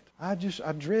dread that. I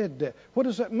dread that. What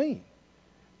does that mean?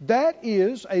 That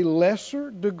is a lesser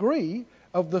degree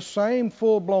of the same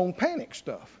full-blown panic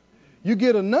stuff. You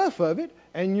get enough of it,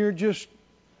 and you're just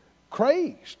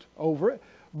crazed over it.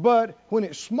 But when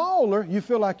it's smaller, you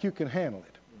feel like you can handle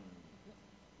it.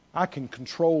 I can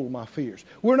control my fears.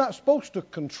 We're not supposed to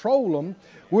control them.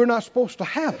 We're not supposed to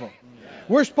have them.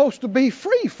 We're supposed to be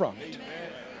free from it.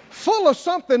 Full of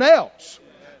something else.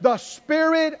 The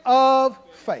spirit of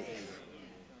faith.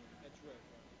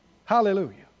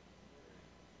 Hallelujah.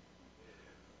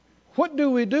 What do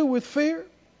we do with fear?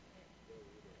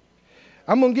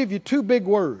 I'm going to give you two big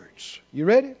words. You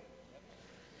ready?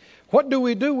 What do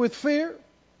we do with fear?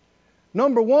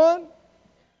 Number one,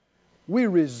 we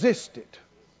resist it.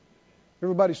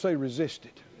 Everybody say resist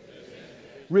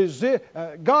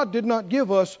it. God did not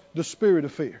give us the spirit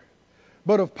of fear,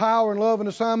 but of power and love and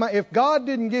a sound mind. If God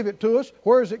didn't give it to us,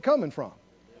 where is it coming from?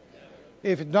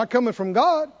 If it's not coming from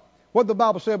God, what did the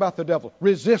Bible say about the devil?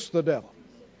 Resist the devil.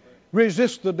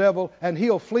 Resist the devil and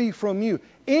he'll flee from you.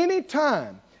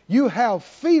 Anytime you have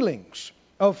feelings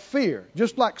of fear,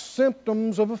 just like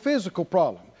symptoms of a physical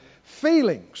problem,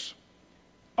 feelings,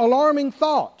 alarming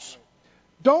thoughts,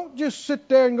 don't just sit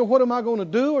there and go, "What am I going to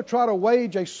do?" or try to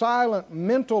wage a silent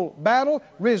mental battle.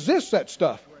 Resist that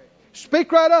stuff.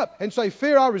 Speak right up and say,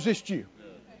 "Fear, I resist you.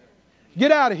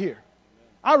 Get out of here.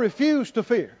 I refuse to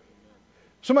fear."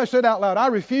 Somebody said out loud, "I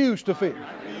refuse to fear."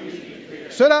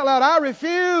 Said out loud, "I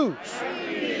refuse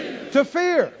to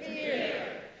fear."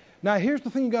 Now, here's the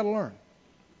thing you got to learn.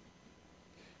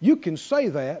 You can say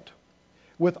that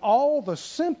with all the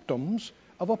symptoms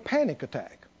of a panic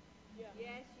attack. Yes,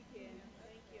 you can.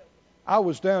 Thank you. I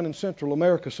was down in Central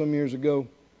America some years ago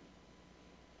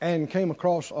and came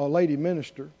across a lady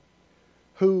minister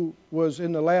who was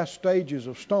in the last stages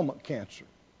of stomach cancer.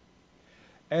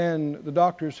 And the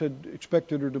doctors had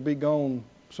expected her to be gone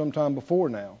sometime before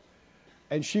now.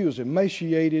 And she was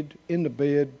emaciated, in the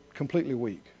bed, completely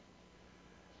weak.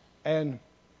 And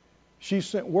she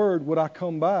sent word, would I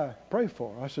come by, pray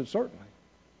for her? I said, certainly.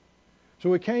 So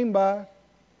we came by.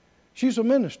 She's a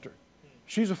minister.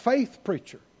 She's a faith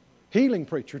preacher, healing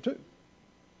preacher too.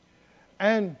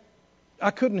 And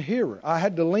I couldn't hear her. I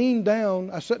had to lean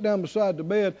down. I sat down beside the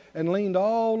bed and leaned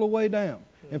all the way down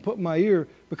and put my ear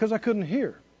because I couldn't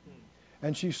hear.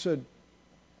 And she said,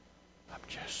 I'm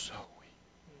just so weak,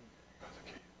 Brother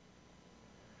Keith.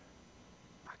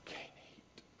 I can't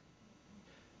eat.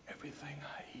 Everything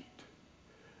I eat,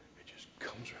 it just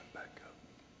comes right back up.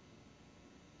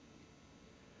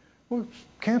 Well, it's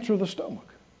cancer of the stomach.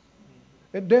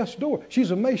 At death's door. She's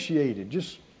emaciated,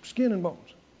 just skin and bones.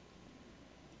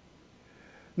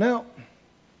 Now,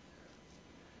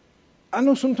 I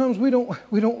know sometimes we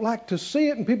don't like to see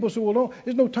it, and people say, well, no,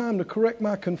 there's no time to correct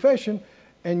my confession.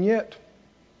 And yet,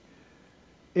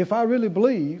 if I really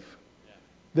believe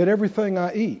that everything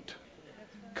I eat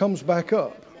comes back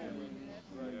up,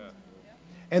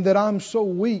 and that I'm so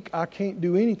weak I can't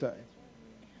do anything,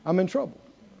 I'm in trouble.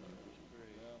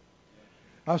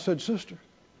 I said, sister,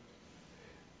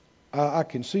 I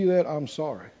can see that. I'm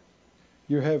sorry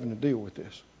you're having to deal with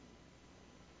this.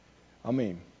 I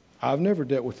mean, I've never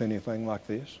dealt with anything like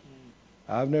this.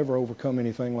 I've never overcome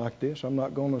anything like this. I'm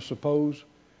not going to suppose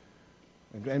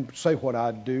and say what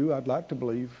I'd do. I'd like to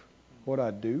believe what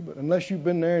I'd do. But unless you've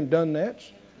been there and done that,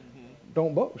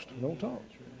 don't boast. Don't talk.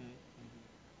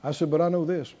 I said, but I know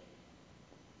this.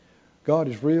 God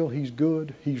is real. He's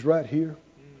good. He's right here.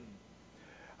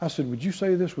 I said, would you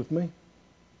say this with me?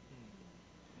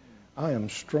 I am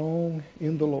strong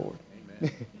in the Lord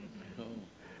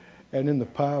and in the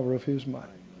power of His might.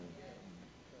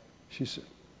 She said,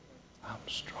 I'm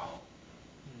strong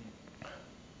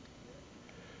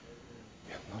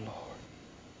in the Lord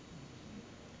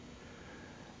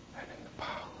and in the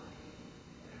power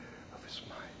of His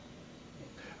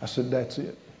might. I said, that's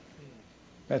it.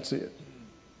 That's it.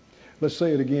 Let's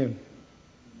say it again.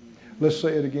 Let's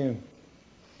say it again.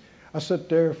 I sat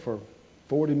there for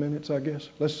 40 minutes, I guess.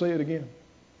 Let's say it again.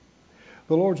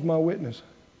 The Lord's my witness.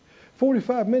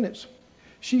 45 minutes.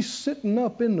 She's sitting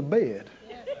up in the bed.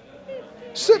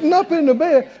 Sitting up in the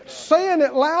bed, saying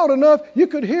it loud enough you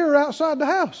could hear her outside the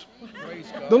house.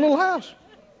 The little house.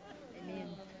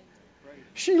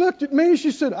 She looked at me and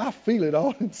she said, I feel it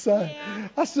all inside.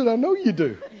 I said, I know you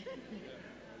do.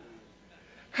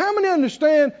 How many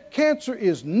understand cancer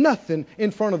is nothing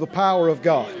in front of the power of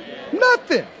God?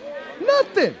 Nothing.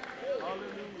 Nothing.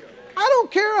 I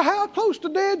don't care how close to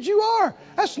dead you are.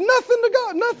 That's nothing to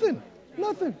God. Nothing.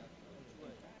 Nothing.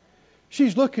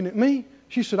 She's looking at me.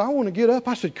 She said, I want to get up.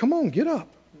 I said, come on, get up.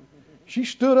 She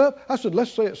stood up. I said,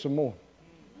 let's say it some more.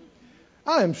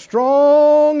 I am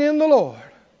strong in the Lord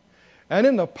and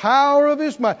in the power of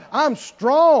His might. I'm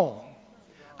strong.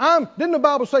 Didn't the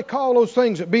Bible say, call those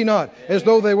things that be not as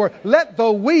though they were? Let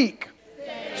the weak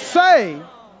say,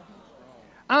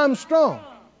 I'm strong.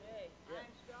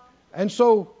 And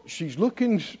so she's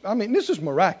looking, I mean, this is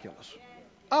miraculous,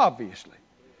 obviously.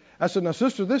 I said, now,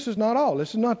 sister, this is not all. This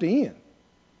is not the end.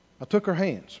 I took her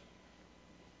hands.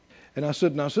 And I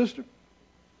said, now, sister,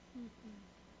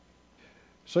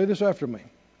 say this after me.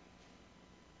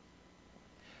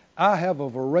 I have a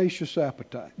voracious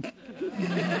appetite.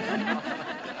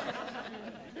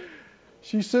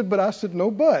 She said, but I said, no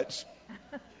buts.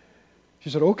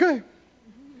 She said, okay.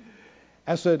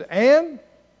 I said, and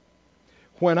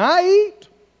when I eat,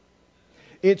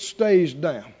 it stays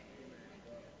down.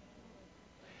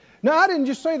 Now, I didn't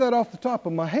just say that off the top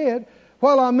of my head.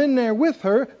 While I'm in there with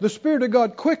her, the Spirit of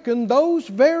God quickened those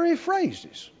very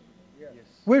phrases. Yes.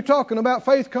 We're talking about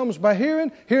faith comes by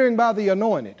hearing, hearing by the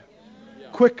anointed. Yeah.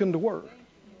 Quickened the word.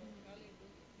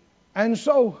 And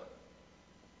so,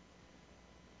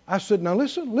 I said, now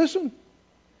listen.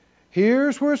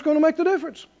 Here's where it's going to make the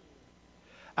difference.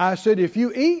 I said, if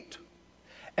you eat,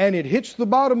 and it hits the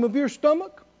bottom of your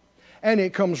stomach, and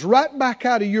it comes right back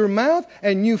out of your mouth,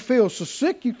 and you feel so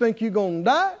sick you think you're going to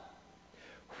die,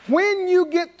 when you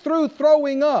get through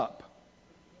throwing up,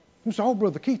 you say, oh,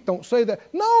 Brother Keith, don't say that.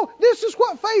 No, this is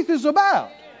what faith is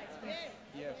about.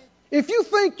 Yes. If you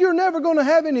think you're never going to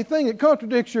have anything that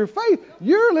contradicts your faith,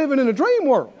 you're living in a dream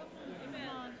world.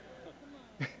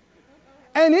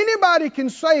 And anybody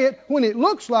can say it when it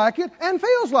looks like it and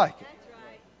feels like it.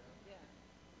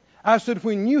 I said,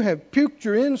 when you have puked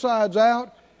your insides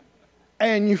out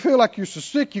and you feel like you're so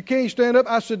sick you can't stand up,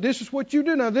 I said, this is what you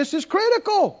do. Now, this is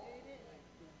critical.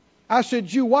 I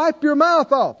said, you wipe your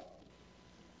mouth off.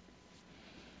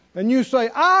 And you say,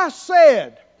 I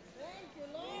said,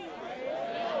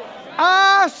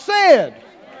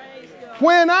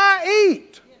 when I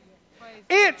eat,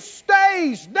 it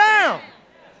stays down.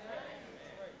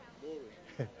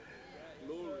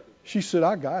 She said,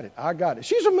 I got it.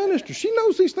 She's a minister. She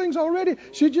knows these things already.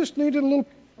 She just needed a little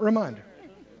reminder.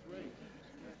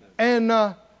 And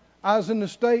I was in the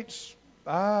States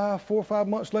 4 or 5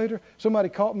 months later. Somebody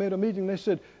caught me at a meeting. They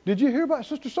said, did you hear about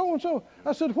Sister So-and-so?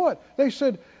 I said, what? They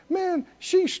said, man,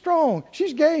 she's strong.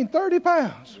 She's gained 30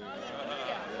 pounds.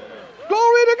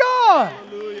 Glory to God.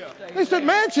 Hallelujah. They said,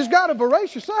 man, she's got a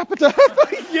voracious appetite.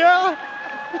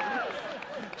 Yeah.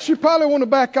 She probably want to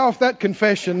back off that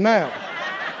confession now.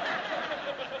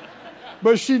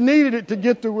 But she needed it to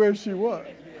get to where she was.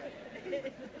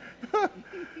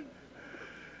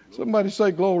 Somebody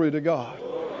say glory to God.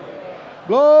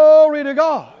 Glory to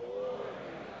God.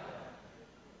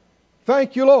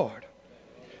 Thank you, Lord.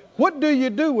 What do you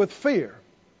do with fear?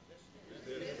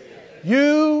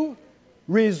 You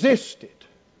resist it.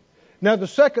 Now the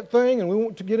second thing, and we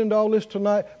won't get into all this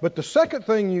tonight, but the second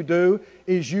thing you do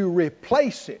is you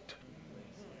replace it.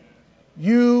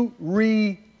 You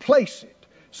replace it.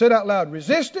 Say it out loud.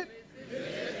 Resist it.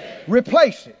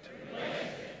 Replace it.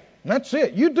 And that's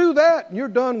it. You do that and you're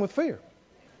done with fear.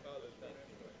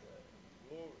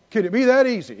 Could it be that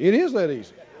easy? It is that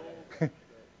easy.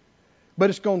 But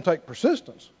it's going to take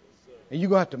persistence. And you're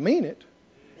going to have to mean it.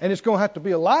 And it's going to have to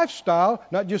be a lifestyle,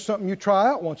 not just something you try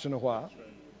out once in a while.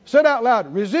 Say it out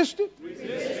loud. Resist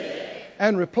it.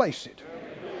 And replace it.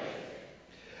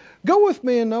 Go with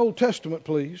me in the Old Testament,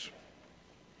 please.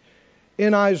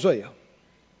 In Isaiah.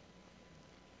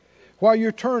 While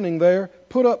you're turning there,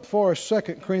 put up for us 2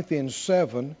 Corinthians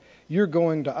 7. You're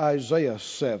going to Isaiah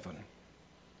 7.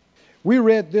 We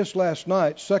read this last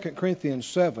night, 2 Corinthians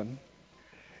 7.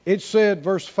 It said,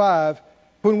 verse 5,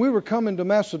 when we were coming to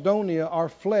Macedonia, our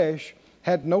flesh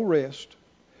had no rest.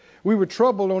 We were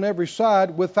troubled on every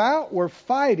side. Without were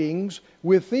fightings,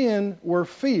 within were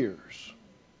fears.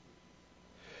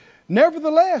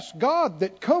 Nevertheless, God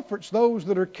that comforts those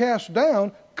that are cast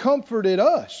down, comforted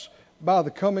us by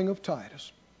the coming of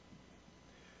Titus.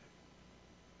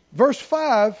 Verse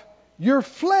 5, your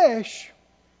flesh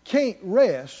can't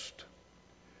rest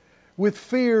with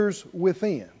fears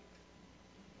within.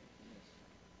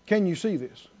 Can you see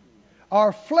this?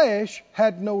 Our flesh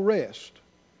had no rest.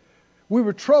 We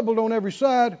were troubled on every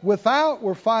side. Without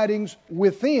were fightings,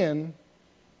 within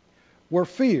were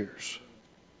fears.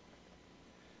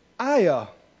 I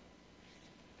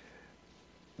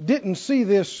didn't see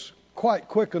this quite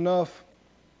quick enough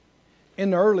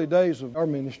in the early days of our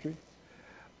ministry.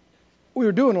 We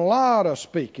were doing a lot of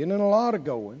speaking and a lot of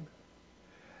going.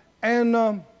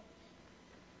 And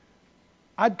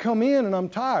I'd come in and I'm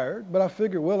tired, but I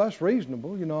figured, well, that's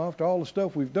reasonable, after all the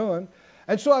stuff we've done.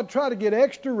 And so I'd try to get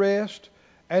extra rest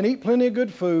and eat plenty of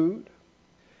good food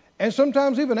and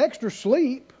sometimes even extra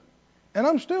sleep, and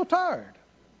I'm still tired.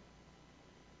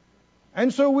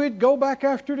 And so we'd go back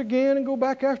after it again and go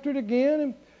back after it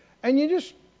again, and you're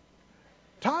just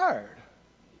tired.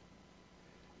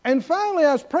 And finally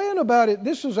I was praying about it.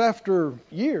 This is after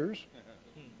years.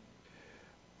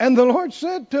 And the Lord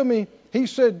said to me, He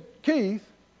said, Keith,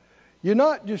 you're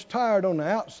not just tired on the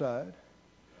outside,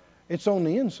 it's on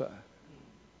the inside.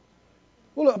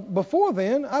 Well, before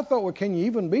then, I thought, well, can you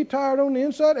even be tired on the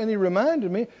inside? And He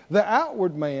reminded me, the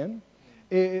outward man,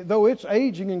 though it's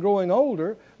aging and growing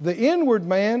older, the inward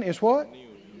man is what?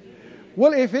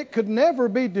 Well, if it could never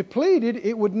be depleted,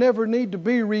 it would never need to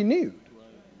be renewed.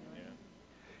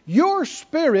 Your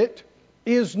spirit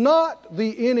is not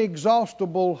the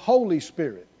inexhaustible Holy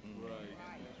Spirit.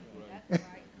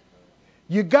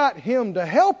 You got Him to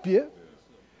help you,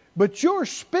 but your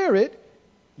spirit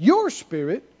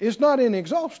is not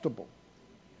inexhaustible.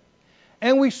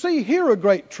 And we see here a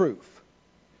great truth.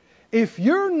 If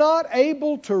you're not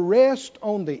able to rest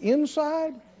on the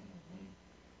inside,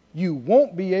 you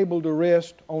won't be able to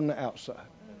rest on the outside.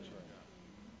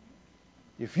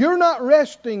 If you're not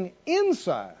resting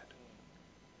inside,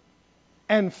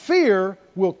 and fear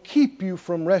will keep you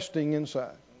from resting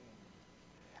inside.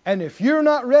 And if you're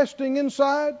not resting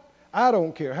inside, I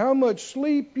don't care how much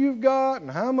sleep you've got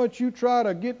and how much you try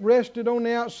to get rested on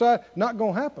the outside, not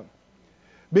going to happen.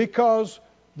 Because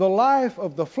the life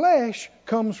of the flesh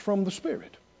comes from the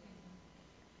Spirit.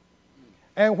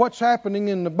 And what's happening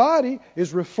in the body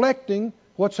is reflecting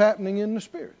what's happening in the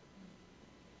Spirit.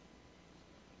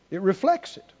 It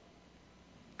reflects it.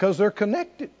 Because they're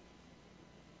connected.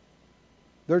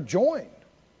 They're joined.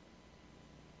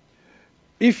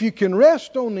 If you can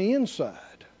rest on the inside,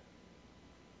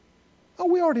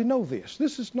 we already know this.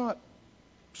 This is not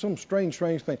some strange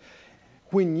thing.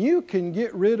 When you can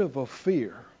get rid of a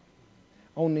fear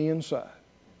on the inside,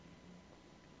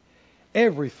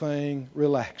 everything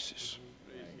relaxes.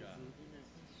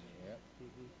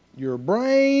 Your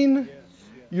brain,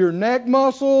 your neck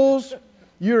muscles,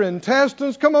 your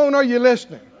intestines. Come on, are you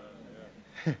listening?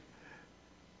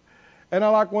 And I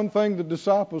like one thing the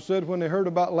disciples said when they heard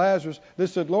about Lazarus. They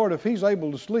said, Lord, if he's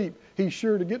able to sleep, he's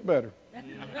sure to get better.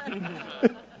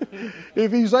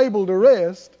 If he's able to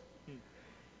rest,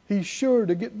 he's sure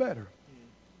to get better.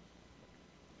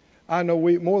 I know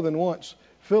we more than once,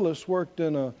 Phyllis worked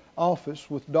in an office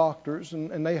with doctors,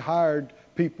 and they hired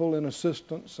people and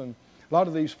assistants, and a lot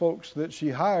of these folks that she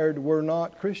hired were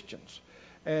not Christians.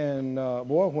 And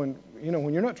boy, when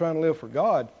you're not trying to live for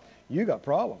God, you got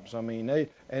problems. I mean,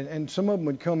 and some of them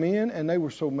would come in and they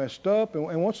were so messed up,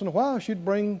 and once in a while she'd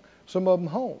bring some of them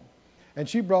home. And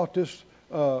she brought this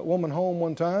woman home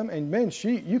one time, and man,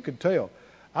 you could tell.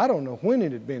 I don't know when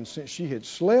it had been since she had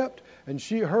slept, and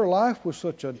her life was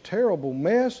such a terrible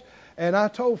mess. And I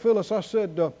told Phyllis, I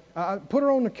said, I put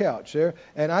her on the couch there,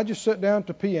 and I just sat down at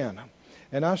the piano,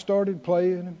 and I started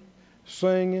playing and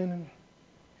singing and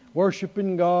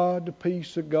worshiping God, the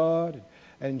peace of God,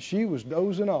 and she was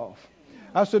dozing off.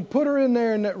 I said, put her in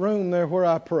there in that room there where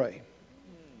I pray.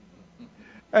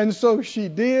 And so she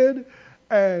did,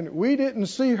 and we didn't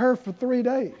see her for 3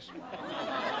 days.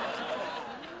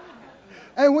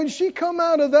 And when she come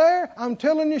out of there, I'm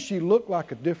telling you, she looked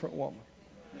like a different woman.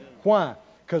 Why?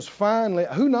 Because finally,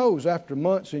 who knows, after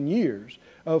months and years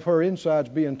of her insides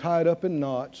being tied up in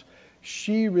knots,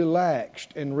 she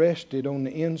relaxed and rested on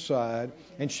the inside,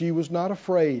 and she was not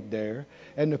afraid there,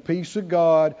 and the peace of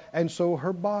God, and so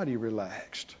her body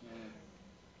relaxed.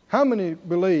 How many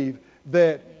believe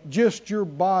that just your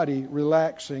body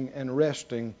relaxing and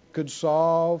resting could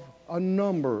solve a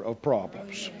number of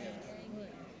problems?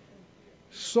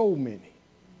 So many.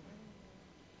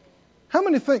 How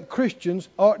many think Christians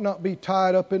ought not be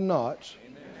tied up in knots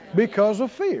because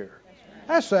of fear?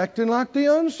 That's acting like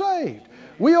the unsaved.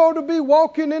 We ought to be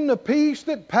walking in the peace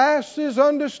that passes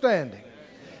understanding.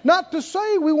 Not to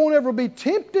say we won't ever be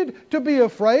tempted to be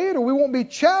afraid or we won't be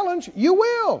challenged. You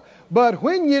will. But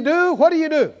when you do, what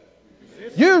do?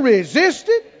 You resist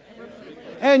it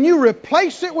and you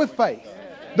replace it with faith.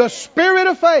 The spirit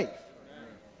of faith.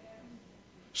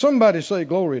 Somebody say,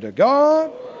 glory to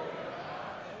God.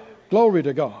 Glory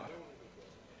to God.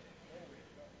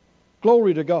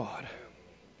 Glory to God.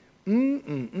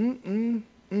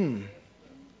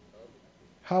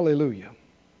 Hallelujah.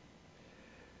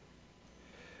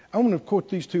 I want to quote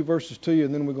these two verses to you,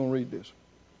 and then we're going to read this.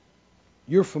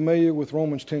 You're familiar with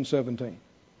Romans 10:17.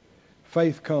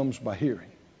 Faith comes by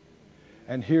hearing,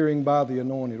 and hearing by the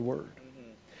anointed word.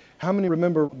 How many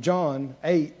remember John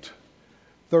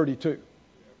 8:32?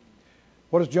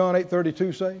 What does John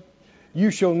 8:32 say?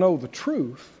 You shall know the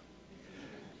truth,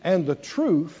 and the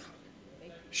truth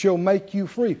shall make you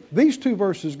free. These two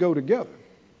verses go together.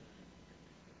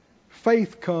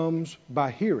 Faith comes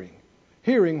by hearing.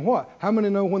 Hearing what? How many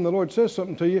know when the Lord says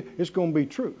something to you, it's going to be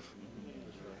truth?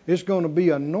 It's going to be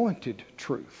anointed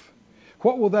truth.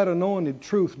 What will that anointed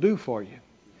truth do for you?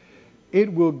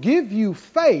 It will give you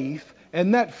faith,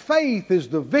 and that faith is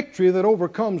the victory that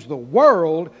overcomes the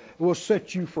world. It will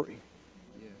set you free.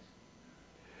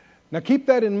 Now keep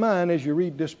that in mind as you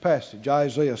read this passage,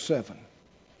 Isaiah 7.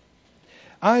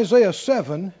 Isaiah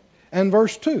 7 and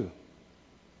verse 2.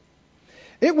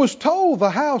 It was told the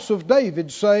house of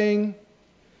David, saying,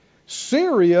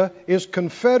 Syria is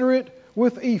confederate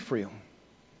with Ephraim.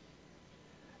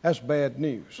 That's bad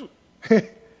news.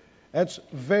 That's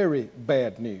very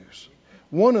bad news.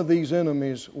 One of these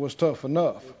enemies was tough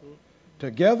enough.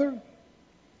 Together,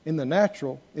 in the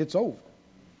natural, it's over.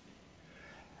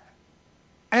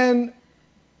 And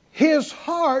his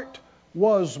heart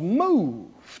was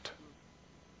moved.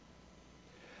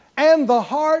 And the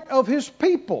heart of his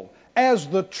people, as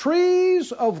the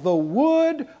trees of the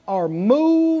wood are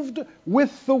moved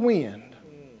with the wind.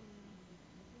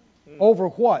 Over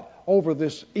what? Over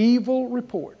this evil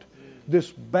report.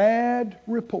 This bad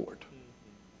report.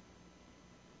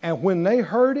 And when they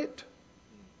heard it,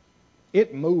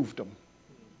 it moved them.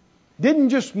 Didn't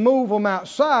just move them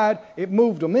outside, it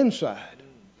moved them inside.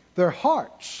 Their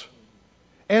hearts.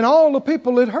 And all the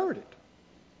people that heard it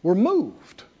were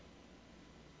moved.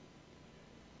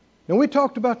 And we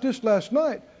talked about this last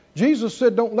night. Jesus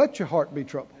said, don't let your heart be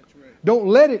troubled. Don't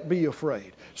let it be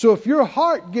afraid. So if your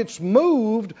heart gets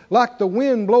moved like the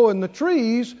wind blowing the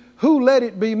trees, who let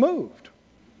it be moved?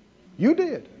 You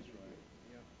did.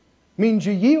 Means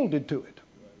you yielded to it.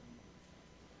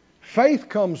 Faith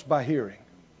comes by hearing.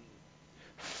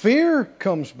 Fear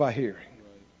comes by hearing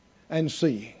and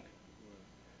seeing.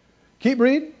 Keep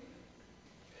reading.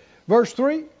 Verse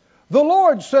 3. The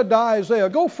Lord said to Isaiah,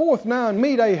 go forth now and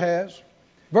meet Ahaz.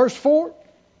 Verse 4.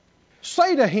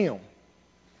 Say to him,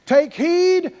 take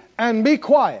heed and be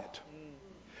quiet.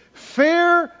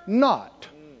 Fear not.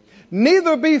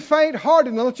 Neither be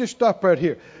faint-hearted. Now let's just stop right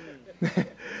here.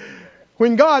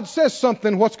 When God says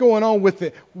something, what's going on with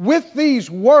it? With these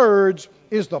words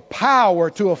is the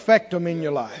power to affect them in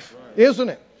your life. Isn't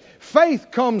it? Faith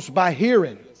comes by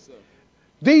hearing.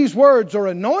 These words are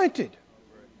anointed.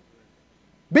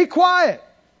 Be quiet.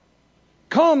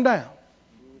 Calm down.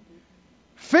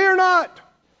 Fear not.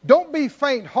 Don't be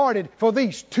faint-hearted for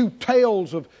these two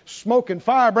tails of smoking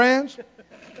firebrands.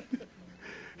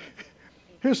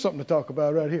 Here's something to talk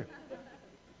about right here.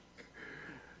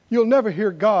 You'll never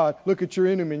hear God look at your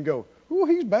enemy and go, "Ooh,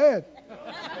 he's bad.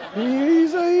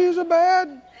 He's a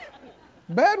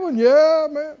bad one. Yeah,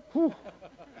 man." Whew.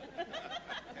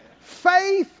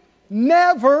 Faith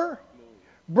never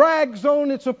brags on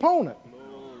its opponent.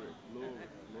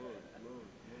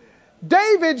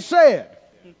 David said,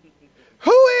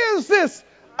 "Who is this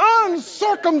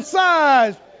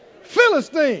uncircumcised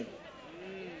Philistine?"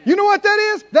 You know what that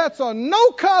is? That's a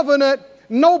no covenant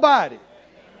nobody.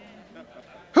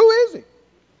 Who is he?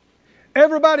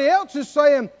 Everybody else is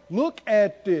saying, "Look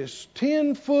at this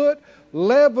 10-foot,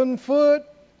 11-foot,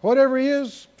 whatever he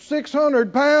is,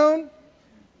 600-pound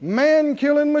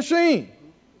man-killing machine."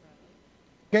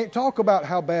 Can't talk about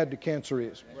how bad the cancer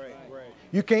is.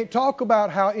 You can't talk about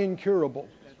how incurable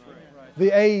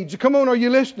the AIDS. Come on, are you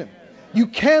listening? You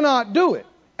cannot do it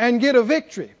and get a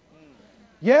victory.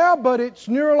 Yeah, but it's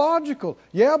neurological.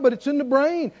 Yeah, but it's in the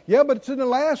brain. Yeah, but it's in the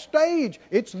last stage.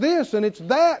 It's this and it's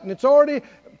that, and it's already...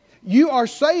 You are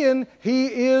saying he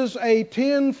is a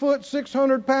 10-foot,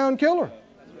 600-pound killer.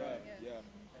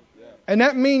 And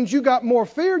that means you got more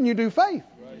fear than you do faith.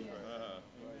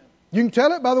 You can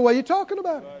tell it by the way you're talking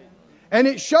about it. And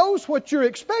it shows what you're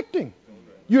expecting.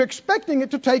 You're expecting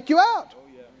it to take you out.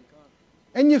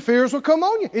 And your fears will come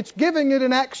on you. It's giving it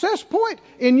an access point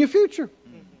in your future.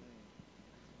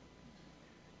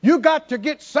 You got to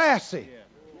get sassy.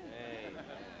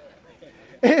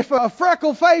 If a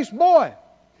freckle-faced boy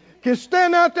can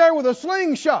stand out there with a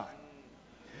slingshot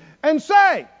and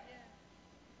say,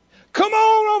 "Come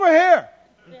on over here.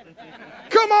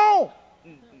 Come on.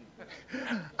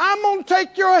 I'm going to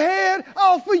take your head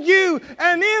off of you,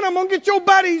 and then I'm going to get your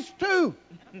buddies too.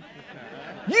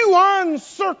 You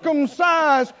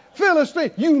uncircumcised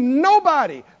Philistine. You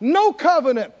nobody, no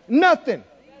covenant, nothing."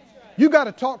 You got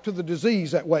to talk to the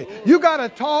disease that way. You got to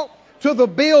talk to the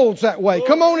bills that way.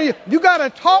 Come on, you got to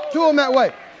talk to them that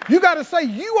way. You got to say,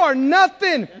 "You are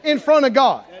nothing in front of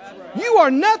God. You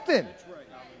are nothing.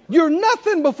 You're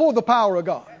nothing before the power of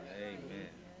God."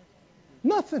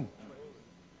 Nothing.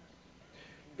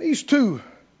 These two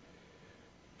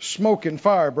smoking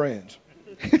firebrands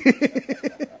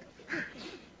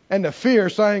and the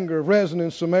fierce anger of Rezin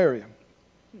in Samaria.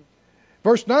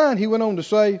 Verse 9, he went on to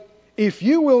say, "If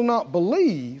you will not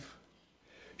believe,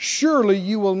 surely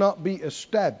you will not be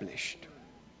established."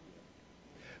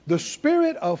 The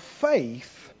spirit of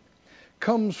faith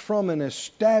comes from an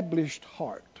established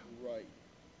heart.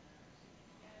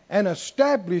 An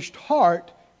established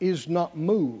heart is not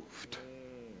moved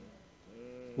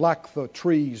like the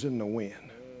trees in the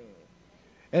wind.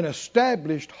 An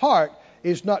established heart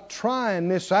is not trying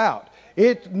this out.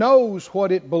 It knows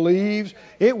what it believes.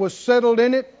 It was settled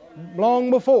in it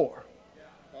long before.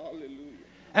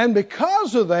 And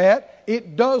because of that,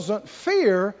 it doesn't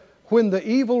fear when the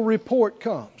evil report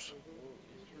comes.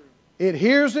 It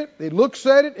hears it, it looks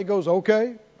at it, it goes,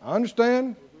 "Okay, I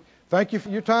understand. Thank you for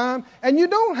your time." And you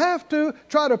don't have to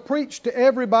try to preach to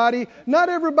everybody. Not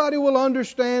everybody will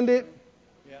understand it.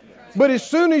 But as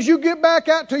soon as you get back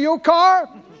out to your car,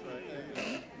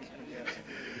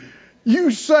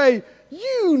 you say,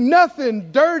 "You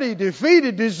nothing, dirty,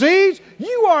 defeated disease.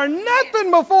 You are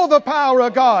nothing before the power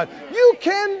of God. You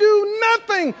can do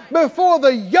nothing before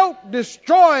the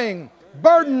yoke-destroying,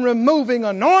 burden-removing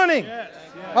anointing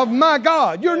of my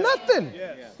God. You're nothing.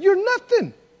 You're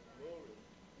nothing."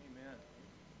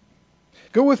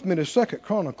 Go with me to 2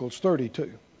 Chronicles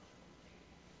 32.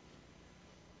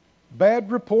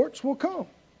 Bad reports will come.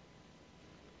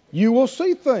 You will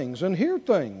see things and hear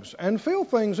things and feel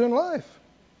things in life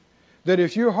that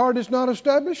if your heart is not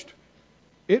established,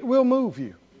 it will move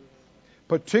you,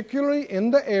 particularly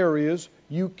in the areas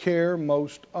you care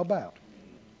most about.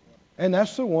 And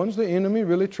that's the ones the enemy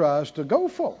really tries to go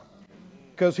for,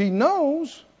 because he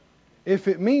knows if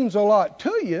it means a lot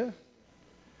to you,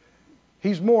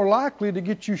 he's more likely to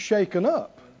get you shaken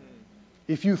up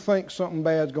if you think something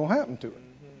bad's going to happen to it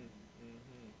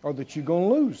or that you're going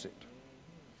to lose it.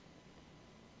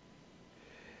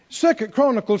 2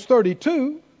 Chronicles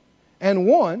 32 and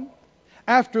 1,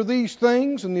 "After these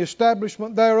things and the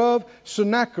establishment thereof,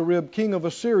 Sennacherib, king of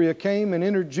Assyria, came and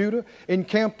entered Judah,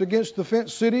 encamped against the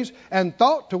fenced cities, and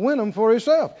thought to win them for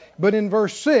himself." But in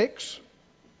verse 6,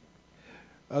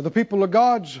 the people of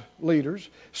God's leaders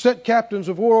set captains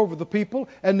of war over the people,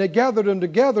 and they gathered them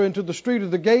together into the street of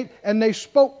the gate, and they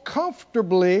spoke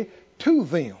comfortably to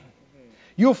them.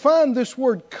 You'll find this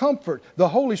word comfort. The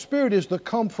Holy Spirit is the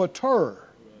comforter.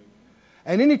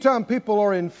 And anytime people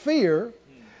are in fear,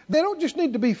 they don't just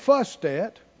need to be fussed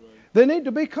at. They need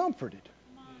to be comforted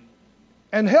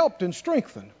and helped and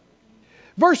strengthened.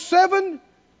 Verse 7,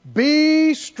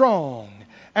 be strong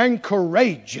and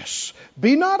courageous.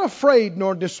 Be not afraid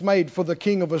nor dismayed for the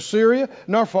king of Assyria,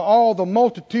 nor for all the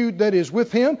multitude that is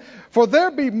with him. For there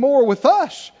be more with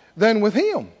us than with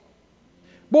him.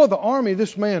 Boy, the army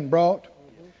this man brought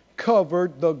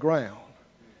covered the ground.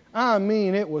 I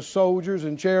mean, it was soldiers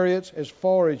and chariots as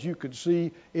far as you could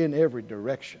see in every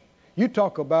direction. You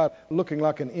talk about looking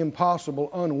like an impossible,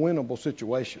 unwinnable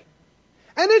situation.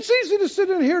 And it's easy to sit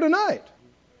in here tonight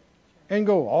and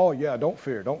go, oh yeah, don't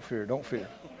fear, don't fear, don't fear.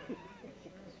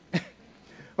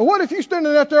 But what if you're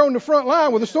standing out there on the front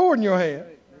line with a sword in your hand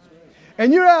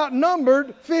and you're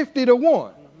outnumbered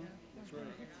 50-1?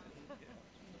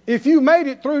 If you made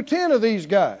it through 10 of these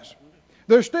guys,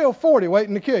 there's still 40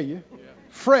 waiting to kill you.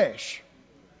 Fresh.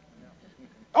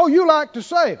 Oh, you like to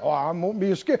say, oh, I won't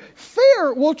be scared.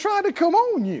 Fear will try to come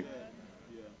on you.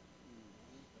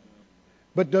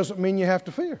 But doesn't mean you have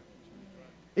to fear.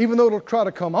 Even though it'll try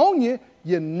to come on you,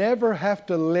 you never have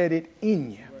to let it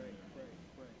in you.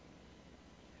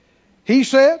 He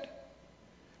said,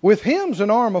 with him's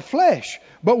an arm of flesh,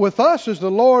 but with us is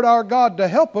the Lord our God to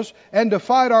help us and to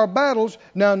fight our battles.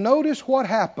 Now notice what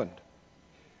happened.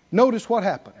 Notice what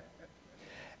happened.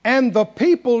 And the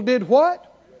people did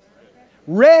what?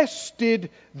 Rested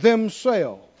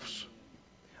themselves.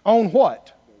 On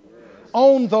what?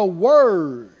 On the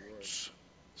words.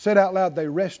 Said out loud, they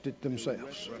rested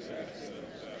themselves.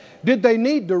 Did they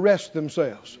need to rest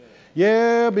themselves?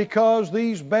 Yeah, because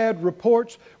these bad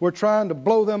reports were trying to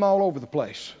blow them all over the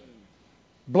place.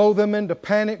 Blow them into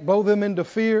panic, blow them into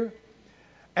fear.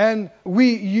 And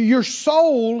your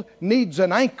soul needs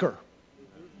an anchor,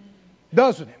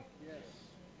 doesn't it?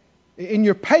 In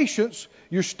your patience,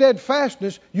 your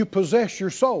steadfastness, you possess your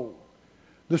soul,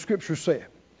 the Scripture said.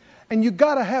 And you've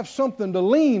got to have something to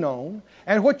lean on.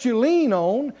 And what you lean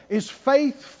on is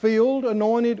faith-filled,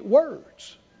 anointed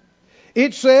words.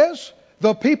 It says,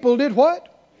 the people did what?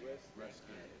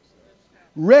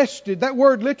 Rested. That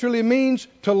word literally means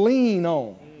to lean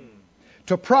on,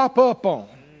 to prop up on.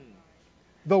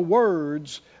 The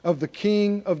words of the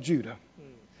King of Judah.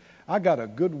 I got a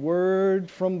good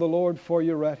word from the Lord for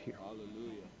you right here.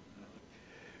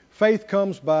 Faith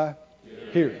comes by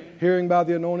hearing. Hearing by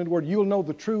the anointed word. You'll know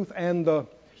the truth, and the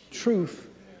truth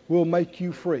will make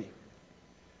you free.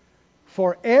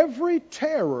 For every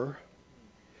terror,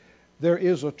 there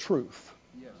is a truth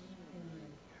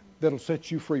that'll set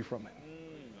you free from it.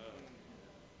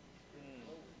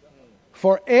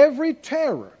 For every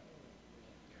terror,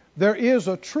 there is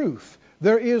a truth.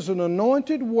 There is an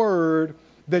anointed word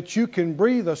that you can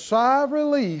breathe a sigh of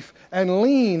relief and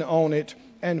lean on it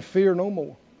and fear no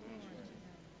more.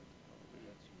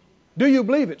 Do you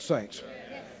believe it, saints?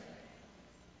 Yes.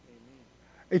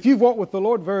 If you've walked with the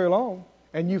Lord very long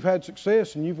and you've had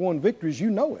success and you've won victories, you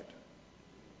know it.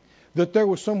 That there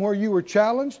was somewhere you were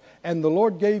challenged and the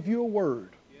Lord gave you a word.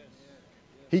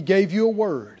 He gave you a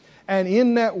word. And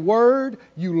in that word,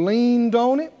 you leaned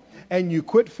on it and you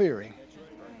quit fearing.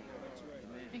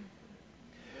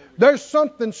 There's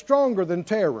something stronger than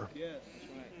terror.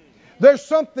 There's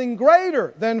something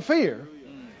greater than fear.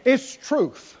 It's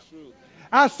truth.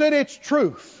 I said it's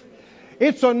truth.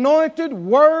 It's anointed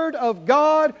word of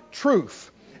God, truth.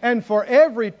 And for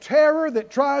every terror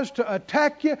that tries to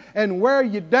attack you and wear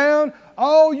you down,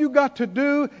 all you got to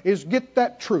do is get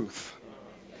that truth.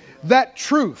 That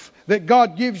truth that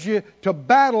God gives you to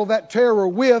battle that terror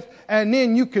with, and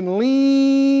then you can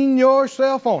lean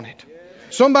yourself on it.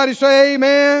 Somebody say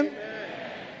amen.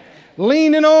 Amen.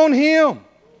 Leaning on Him.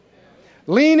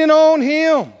 Leaning on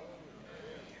Him.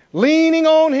 Leaning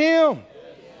on Him.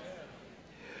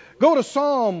 Go to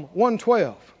Psalm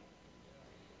 112.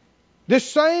 This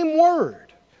same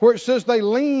word, where it says they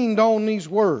leaned on these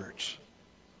words.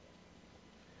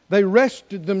 They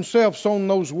rested themselves on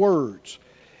those words,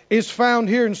 is found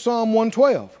here in Psalm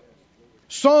 112.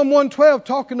 Psalm 112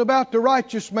 talking about the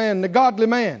righteous man, the godly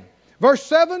man. Verse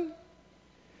 7,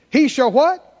 he shall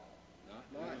what?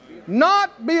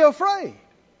 Not be afraid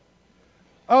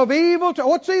of evil.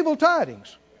 What's evil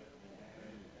tidings?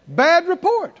 Bad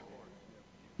report.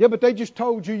 Yeah, but they just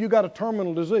told you got a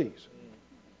terminal disease.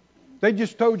 They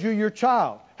just told you your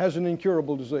child has an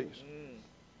incurable disease.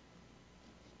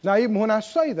 Now, even when I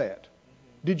say that,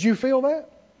 did you feel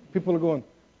that? People are going,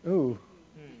 ooh,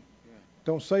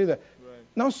 don't say that.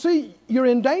 Now, see, you're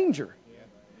in danger.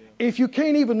 If you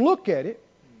can't even look at it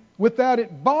without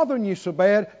it bothering you so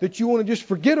bad that you want to just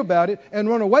forget about it and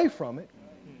run away from it,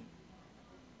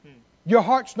 your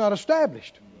heart's not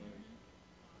established.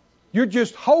 You're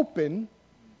just hoping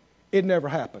it never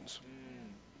happens.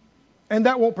 And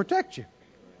that won't protect you.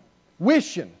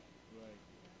 Wishing.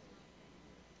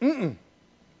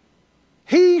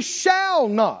 He shall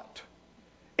not.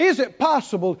 Is it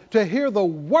possible to hear the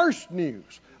worst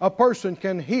news a person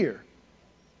can hear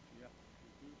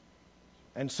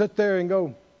and sit there and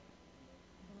go,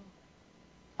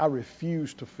 I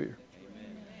refuse to fear.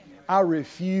 I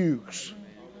refuse.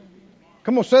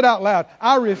 Come on, say it out loud.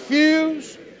 I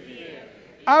refuse.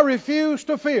 I refuse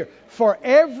to fear. For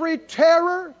every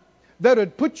terror that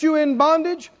would put you in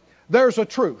bondage, there's a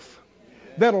truth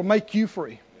that'll make you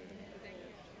free.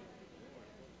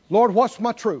 Lord, what's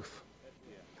my truth?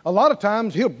 A lot of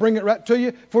times He'll bring it right to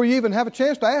you before you even have a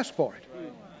chance to ask for it.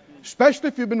 Especially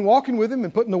if you've been walking with Him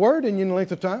and putting the Word in you in a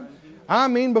length of time. I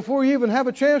mean, before you even have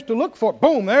a chance to look for it,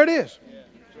 boom, there it is.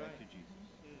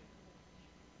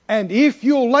 And if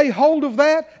you'll lay hold of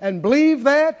that and believe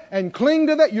that and cling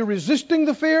to that, you're resisting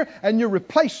the fear and you're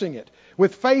replacing it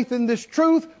with faith in this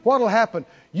truth, what'll happen?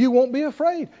 You won't be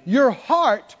afraid. Your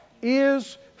heart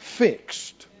is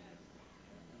fixed.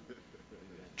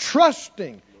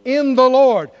 Trusting in the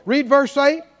Lord. Read verse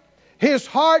 8. His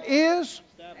heart is...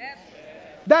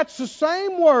 That's the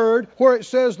same word where it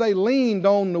says they leaned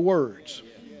on the words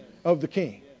of the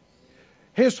king.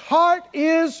 His heart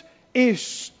is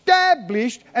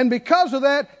established, and because of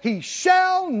that, he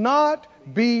shall not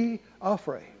be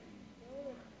afraid.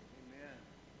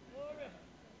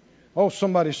 Oh,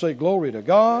 somebody say glory to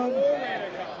God.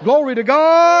 Glory to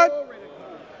God.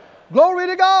 Glory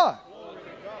to God.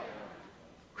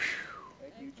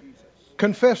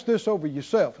 Confess this over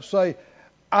yourself. Say,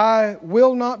 I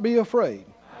will not be afraid.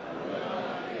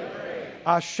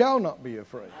 I shall not be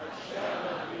afraid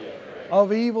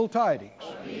of evil tidings.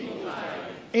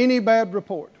 Any bad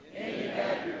report.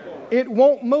 It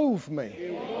won't move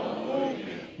me.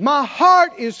 My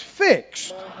heart is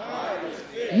fixed.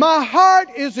 My heart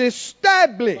is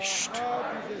established.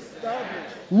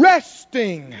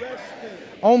 Resting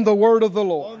on the word of the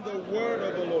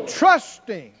Lord.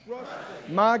 Trusting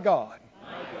my God.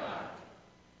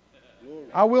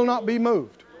 I will not be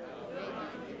moved.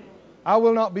 I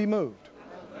will not be moved.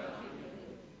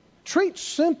 Treat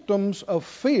symptoms of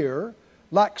fear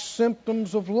like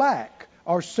symptoms of lack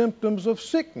or symptoms of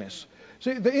sickness.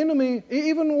 See, the enemy,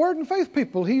 even Word and Faith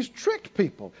people, he's tricked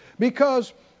people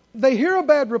because they hear a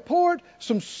bad report,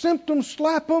 some symptoms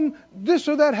slap them, this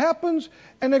or that happens,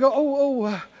 and they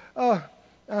go, I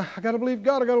got to believe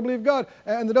God, I got to believe God.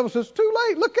 And the devil says, too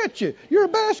late, look at you. You're a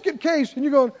basket case. And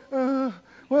you're going,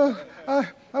 what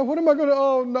am I going to,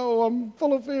 oh no, I'm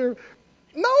full of fear.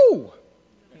 No.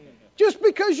 Just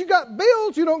because you got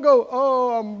bills, you don't go,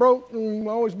 oh, I'm broke and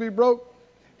I'll always be broke.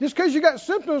 Just because you got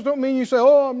symptoms don't mean you say,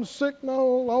 oh, I'm sick, no,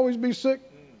 I'll always be sick.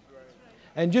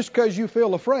 And just because you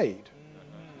feel afraid.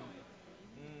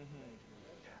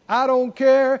 I don't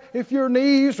care if your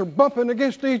knees are bumping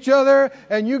against each other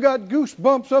and you got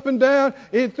goosebumps up and down.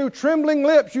 And through trembling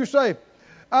lips you say,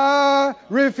 I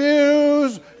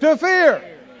refuse to fear.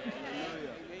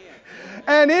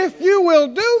 And if you will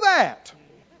do that,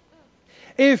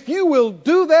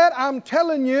 I'm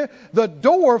telling you, the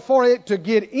door for it to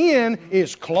get in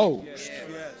is closed.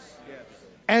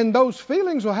 And those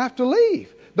feelings will have to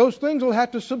leave. Those things will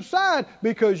have to subside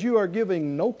because you are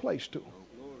giving no place to them.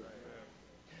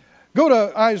 Go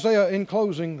to Isaiah in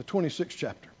closing, the 26th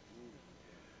chapter.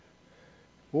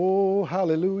 Oh,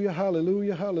 hallelujah,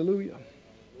 hallelujah, hallelujah.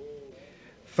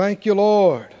 Thank you,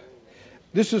 Lord.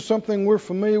 This is something we're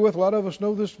familiar with. A lot of us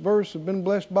know this verse, have been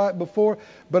blessed by it before,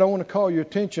 but I want to call your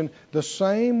attention. The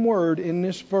same word in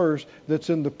this verse that's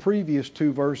in the previous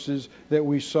two verses that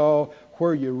we saw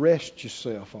where you rest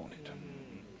yourself on it.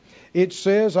 It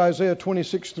says, Isaiah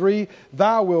 26:3,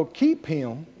 Thou wilt keep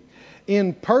him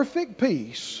in perfect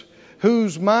peace,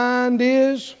 whose mind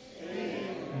is,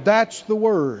 that's the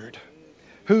word,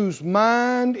 whose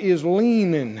mind is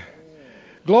leaning.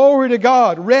 Glory to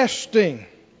God, resting,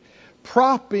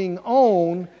 propping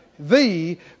on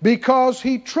thee, because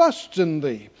he trusts in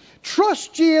thee.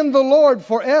 Trust ye in the Lord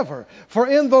forever, for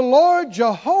in the Lord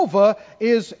Jehovah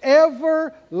is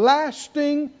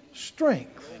everlasting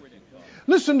strength.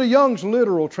 Listen to Young's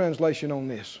literal translation on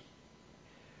this.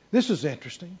 This is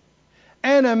interesting.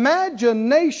 An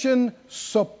imagination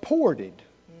supported.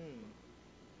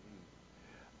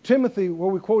 Timothy, where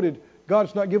we quoted,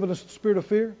 God's not given us the spirit of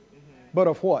fear, but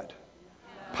of what?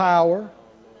 Power,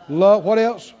 love, what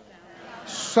else?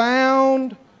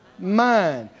 Sound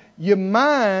mind. Your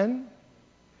mind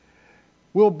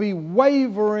will be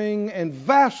wavering and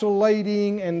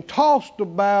vacillating and tossed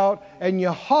about, and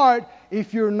your heart,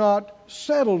 if you're not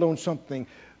settled on something,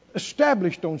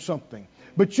 established on something.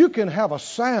 But you can have a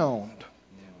sound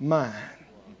mind,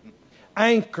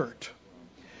 anchored.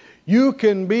 You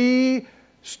can be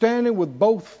standing with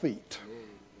both feet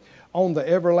on the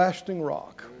everlasting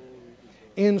rock,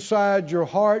 inside your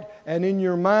heart and in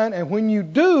your mind. And when you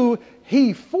do,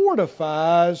 He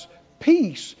fortifies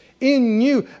peace in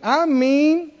you. I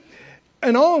mean,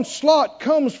 an onslaught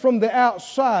comes from the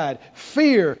outside.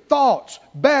 Fear, thoughts,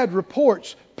 bad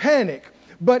reports, panic.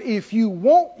 But if you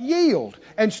won't yield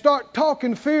and start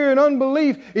talking fear and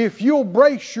unbelief, if you'll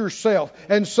brace yourself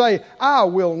and say, I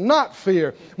will not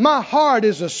fear. My heart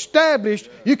is established.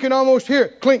 You can almost hear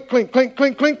it. Clink, clink, clink,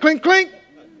 clink, clink, clink, clink.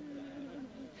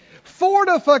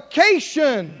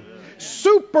 Fortification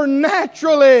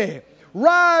supernaturally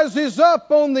rises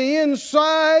up on the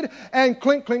inside and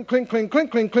clink, clink, clink, clink, clink,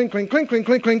 clink, clink, clink, clink, clink,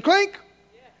 clink, clink, clink.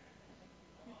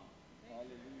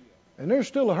 And there's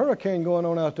still a hurricane going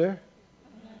on out there.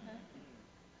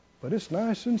 But it's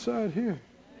nice inside here.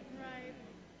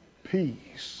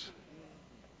 Peace.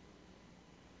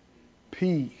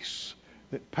 Peace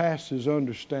that passes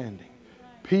understanding.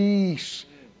 Peace.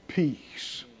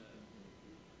 Peace.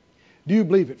 Do you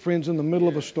believe it, friends, in the middle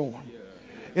of a storm?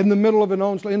 In the middle of an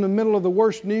onslaught, in the middle of the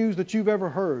worst news that you've ever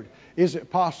heard, is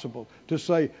it possible to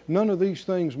say, none of these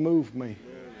things move me?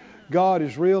 God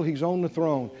is real. He's on the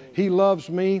throne. He loves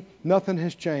me. Nothing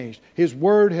has changed. His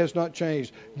word has not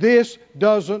changed. This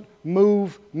doesn't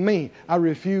move me. I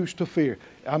refuse to fear.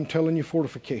 I'm telling you,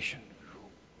 fortification.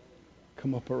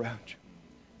 Come up around you.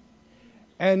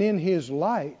 And in His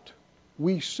light,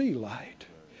 we see light.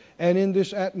 And in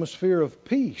this atmosphere of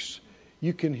peace,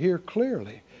 you can hear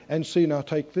clearly and see, now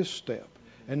take this step,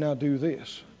 and now do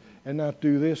this. And now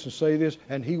do this and say this,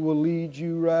 and He will lead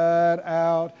you right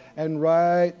out and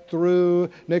right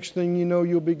through. Next thing you know,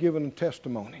 you'll be given a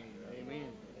testimony. Amen.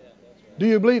 Do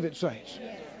you believe it, saints?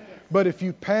 Yes. But if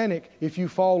you panic, if you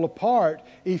fall apart,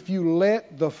 if you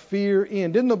let the fear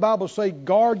in. Didn't the Bible say,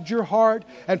 guard your heart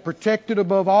and protect it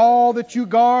above all that you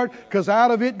guard, because out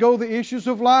of it go the issues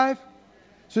of life?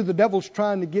 See, the devil's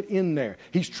trying to get in there.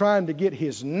 He's trying to get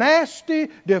his nasty,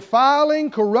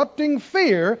 defiling, corrupting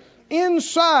fear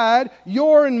inside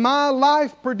your and my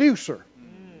life producer.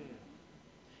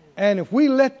 And if we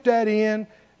let that in,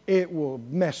 it will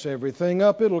mess everything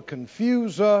up. It'll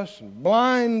confuse us and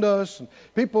blind us. And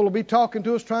people will be talking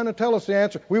to us, trying to tell us the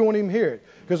answer. We won't even hear it,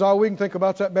 because all we can think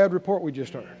about is that bad report we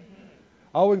just heard.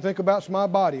 All we can think about is my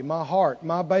body, my heart,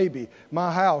 my baby,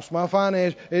 my house, my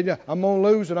finance. I'm going to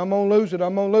lose it, I'm going to lose it,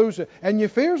 I'm going to lose it. And your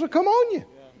fears will come on you.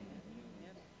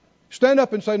 Stand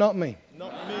up and say, not me.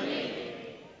 Not me.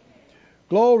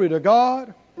 Glory to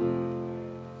God.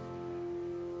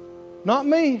 Not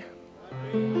me.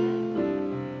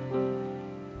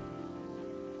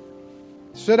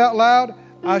 Say it out loud.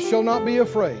 I shall not be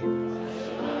afraid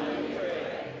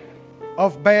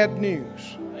of bad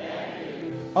news,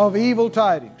 of evil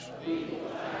tidings.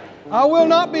 I will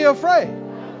not be afraid.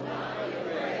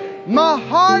 My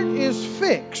heart is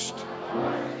fixed,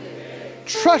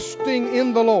 trusting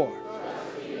in the Lord.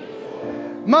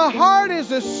 My heart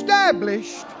is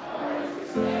established.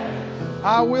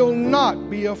 I will not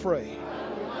be afraid.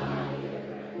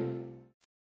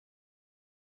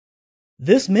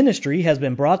 This ministry has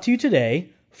been brought to you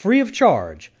today, free of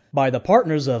charge, by the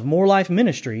partners of More Life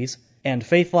Ministries and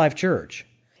Faith Life Church.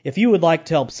 If you would like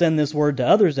to help send this word to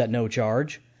others at no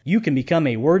charge, you can become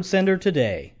a word sender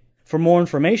today. For more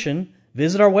information,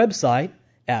 visit our website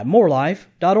at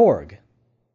morelife.org.